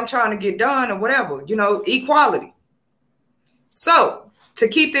it is I'm trying to get done or whatever, equality. So to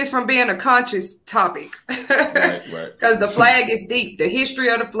keep this from being a conscious topic, because the flag is deep. The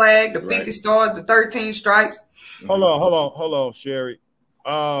history of the flag, the 50 stars, the 13 stripes. Hold on, Sherry.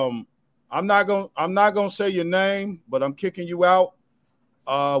 I'm not gonna say your name, but I'm kicking you out.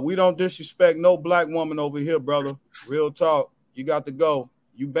 We don't disrespect no black woman over here, brother. Real talk. You got to go.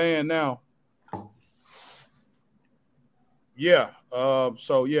 You banned now. Yeah.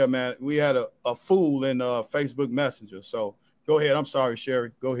 So yeah, man, we had a fool in Facebook Messenger. So go ahead. I'm sorry,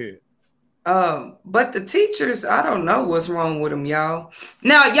 Sherry. Go ahead. But the teachers, I don't know what's wrong with them, y'all.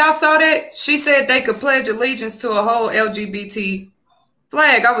 Now, y'all saw that? She said they could pledge allegiance to a whole LGBT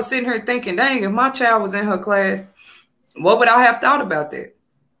flag. I was sitting here thinking, dang, if my child was in her class, what would I have thought about that?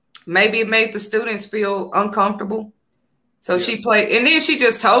 Maybe it made the students feel uncomfortable. So she played, and then she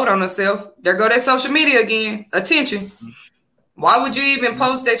just told on herself, there go that social media again, attention. Why would you even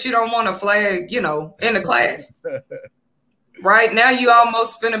post that you don't want a flag, in the class? Right now, you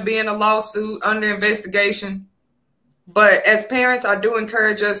almost finna be in a lawsuit under investigation. But as parents, I do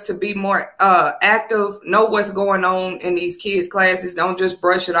encourage us to be more active, know what's going on in these kids' classes. Don't just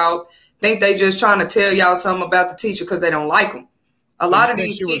brush it out. Think they just trying to tell y'all something about the teacher because they don't like them. A lot of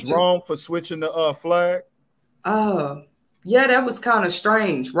these teachers was wrong for switching the flag. Yeah, that was kind of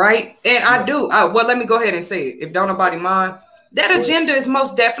strange, right? And I do. Well, let me go ahead and say it. If don't nobody mind, that agenda is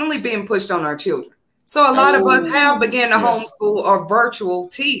most definitely being pushed on our children. So a lot of us have began to homeschool or virtual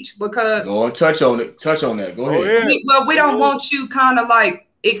teach because go and touch on it. Touch on that. Go ahead. We don't want you kind of like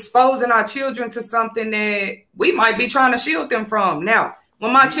exposing our children to something that we might be trying to shield them from. Now,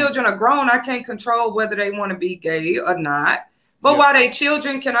 when my children are grown, I can't control whether they want to be gay or not. But while they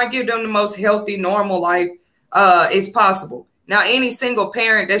children, can I give them the most healthy, normal life as possible? Now, any single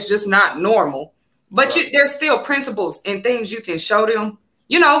parent, that's just not normal. But there's still principles and things you can show them,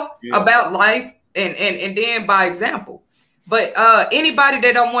 about life. And then by example. But anybody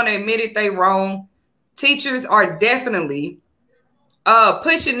that don't want to admit it, they wrong. Teachers are definitely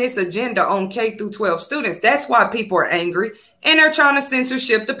pushing this agenda on K through 12 students. That's why people are angry and they're trying to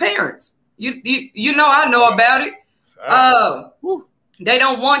censorship the parents. I know about it. They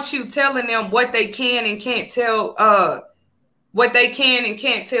don't want you telling them what they can and can't tell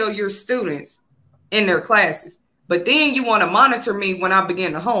your students in their classes. But then you want to monitor me when I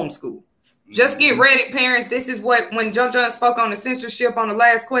begin to homeschool. Just get ready, parents. This is when John spoke on the censorship on the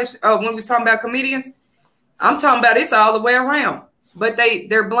last question, when we was talking about comedians, I'm talking about it's all the way around. But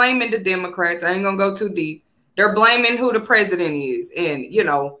they're blaming the Democrats. I ain't gonna go too deep. They're blaming who the president is and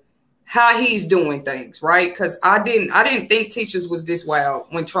how he's doing things, right? Because I didn't think teachers was this wild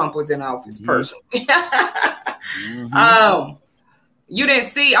when Trump was in office, personally. You didn't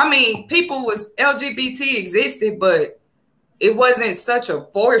see, people was LGBT existed, but it wasn't such a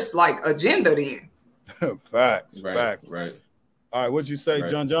forced agenda then. Facts. Right. All right, what'd you say,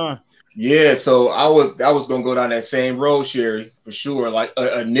 John? Yeah, so I was gonna go down that same road, Sherry, for sure.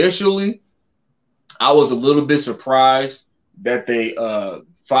 Initially, I was a little bit surprised that they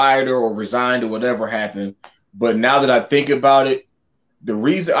fired her or resigned or whatever happened. But now that I think about it, the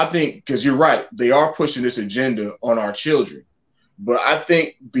reason I think, because you're right, they are pushing this agenda on our children. But I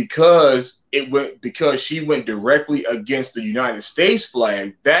think because she went directly against the United States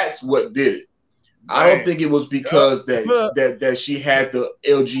flag, that's what did it. I don't think it was because that she had the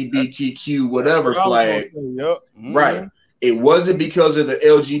LGBTQ whatever flag. Right. It wasn't because of the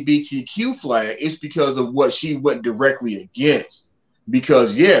LGBTQ flag. It's because of what she went directly against.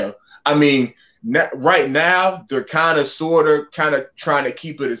 Because right now they're kind of trying to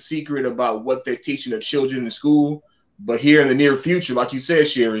keep it a secret about what they're teaching the children in school. But here in the near future, like you said,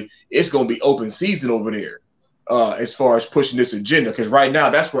 Sherry, it's going to be open season over there as far as pushing this agenda. Because right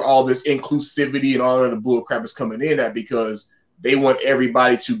now, that's where all this inclusivity and all of the bull crap is coming in at, because they want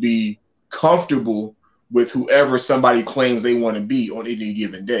everybody to be comfortable with whoever somebody claims they want to be on any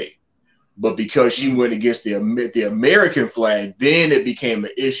given day. But because she went against the American flag, then it became an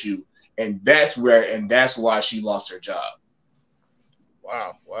issue. And that's why she lost her job.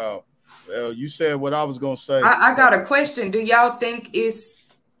 Wow. Well, you said what I was going to say. I got a question. Do y'all think it's,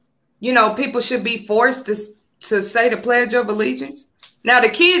 people should be forced to say the Pledge of Allegiance? Now, the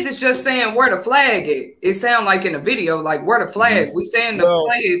kids is just saying where the flag is. It sounds like in a video, like where the flag. We saying the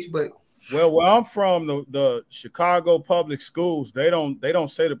pledge, but. Well, where I'm from, the Chicago public schools, they don't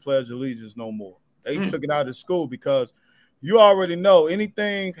say the Pledge of Allegiance no more. They took it out of school because you already know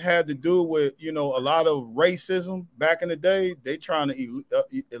anything had to do with, a lot of racism back in the day, they trying to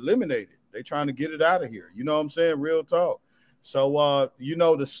eliminate it. They trying to get it out of here. You know what I'm saying? Real talk. So,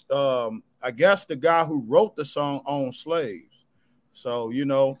 I guess the guy who wrote the song owned slaves. So,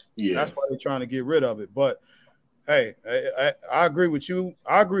 that's why they're trying to get rid of it. But hey, I agree with you.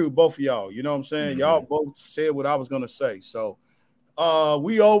 I agree with both of y'all. You know what I'm saying? Y'all both said what I was going to say. So,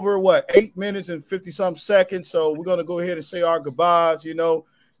 we over 8 minutes and 50 something seconds. So we're gonna go ahead and say our goodbyes. Go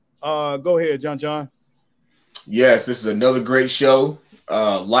ahead, John. Yes, this is another great show.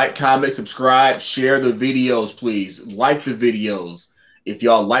 Like, comment, subscribe, share the videos, please. Like the videos. If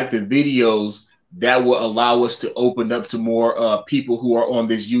y'all like the videos, that will allow us to open up to more people who are on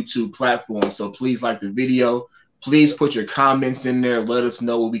this YouTube platform. So please like the video. Please put your comments in there. Let us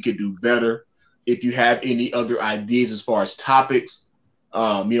know what we could do better. If you have any other ideas as far as topics,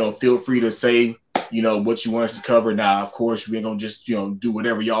 feel free to say, what you want us to cover. Now, of course, we ain't gonna just, do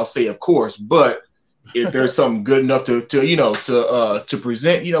whatever y'all say, of course. But if there's something good enough to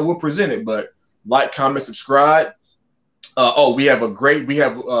present, we'll present it. But like, comment, subscribe. We have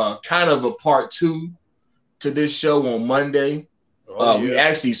kind of a part 2 to this show on Monday. We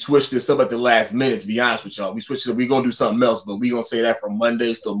actually switched this up at the last minute, to be honest with y'all. We switched it. We're going to do something else, but we're going to say that for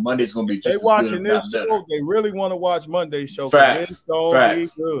Monday. So Monday's going to be just as good, if not better. They really want to watch Monday's show. Facts.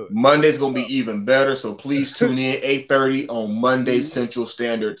 Monday's going to be even better. So please tune in 8:30 on Monday Central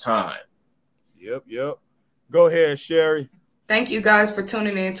Standard Time. Yep. Go ahead, Sherry. Thank you guys for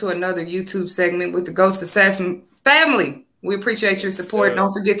tuning in to another YouTube segment with the Ghost Assassin family. We appreciate your support.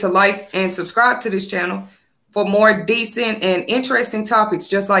 Don't forget to like and subscribe to this channel for more decent and interesting topics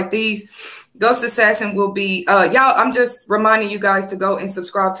just like these. Ghost Assassin will be, y'all, I'm just reminding you guys to go and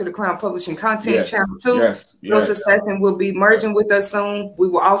subscribe to the Crown Publishing Content channel too. Ghost Assassin will be merging with us soon. We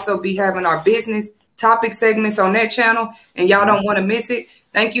will also be having our business topic segments on that channel, and y'all don't want to miss it.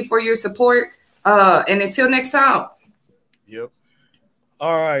 Thank you for your support. And until next time. Yep.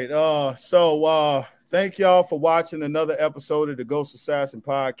 All right. So thank y'all for watching another episode of the Ghost Assassin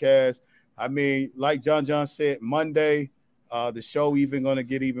podcast. I mean, like John said, Monday, the show even going to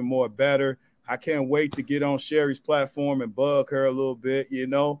get even more better. I can't wait to get on Sherry's platform and bug her a little bit, you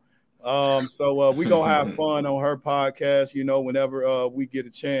know. So we're going to have fun on her podcast, you know, whenever we get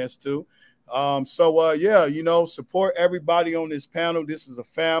a chance to. Yeah, you know, support everybody on this panel. This is a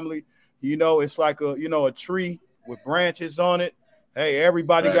family. You know, it's like a tree with branches on it. Hey,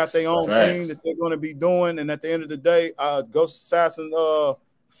 everybody got their own thing that they're going to be doing. And at the end of the day, Ghost Assassin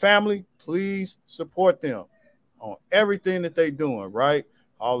family, please support them on everything that they're doing, right?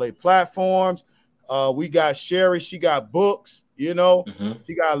 All their platforms. We got Sherry. She got books, you know.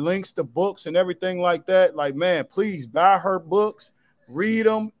 She got links to books and everything like that. Like, man, please buy her books, read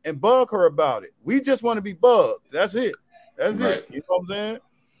them, and bug her about it. We just want to be bugged. That's it. That's it. You know what I'm saying?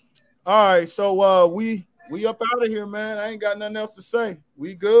 All right, so we up out of here, man. I ain't got nothing else to say.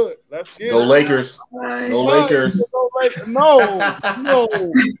 We good. Let's get Go Lakers. Go Lakers. No.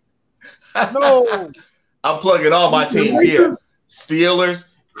 I'm plugging all my teams here. Steelers.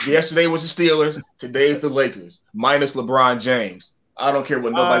 Yesterday was the Steelers. Today's the Lakers. Minus LeBron James. I don't care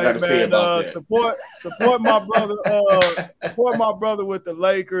what nobody got to say about that. Support my brother. Support my brother with the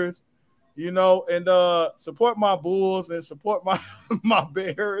Lakers. You know, and support my Bulls and support my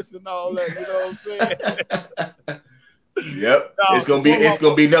Bears and all that. You know what I'm saying? Yep. It's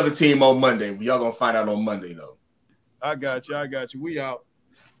gonna be another team on Monday. Y'all gonna find out on Monday though. I got you. We out.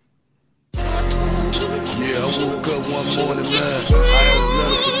 Yeah, I woke up one morning, man. I had a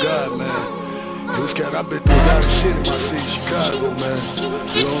letter for God, man. It was I've been through a lot of shit in my city, Chicago, man. You know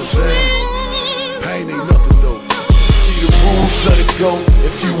what I'm saying? Pain ain't nothing though. See the rules, let it go.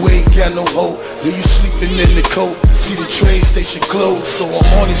 If you ain't got no hope, then you sleeping in the coat. See the train station closed, so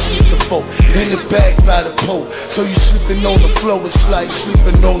I'm on it, sleep the folk. In the back by the pole, so you sleeping on the floor. It's like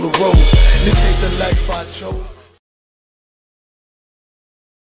sleeping on the road. This ain't the life I chose.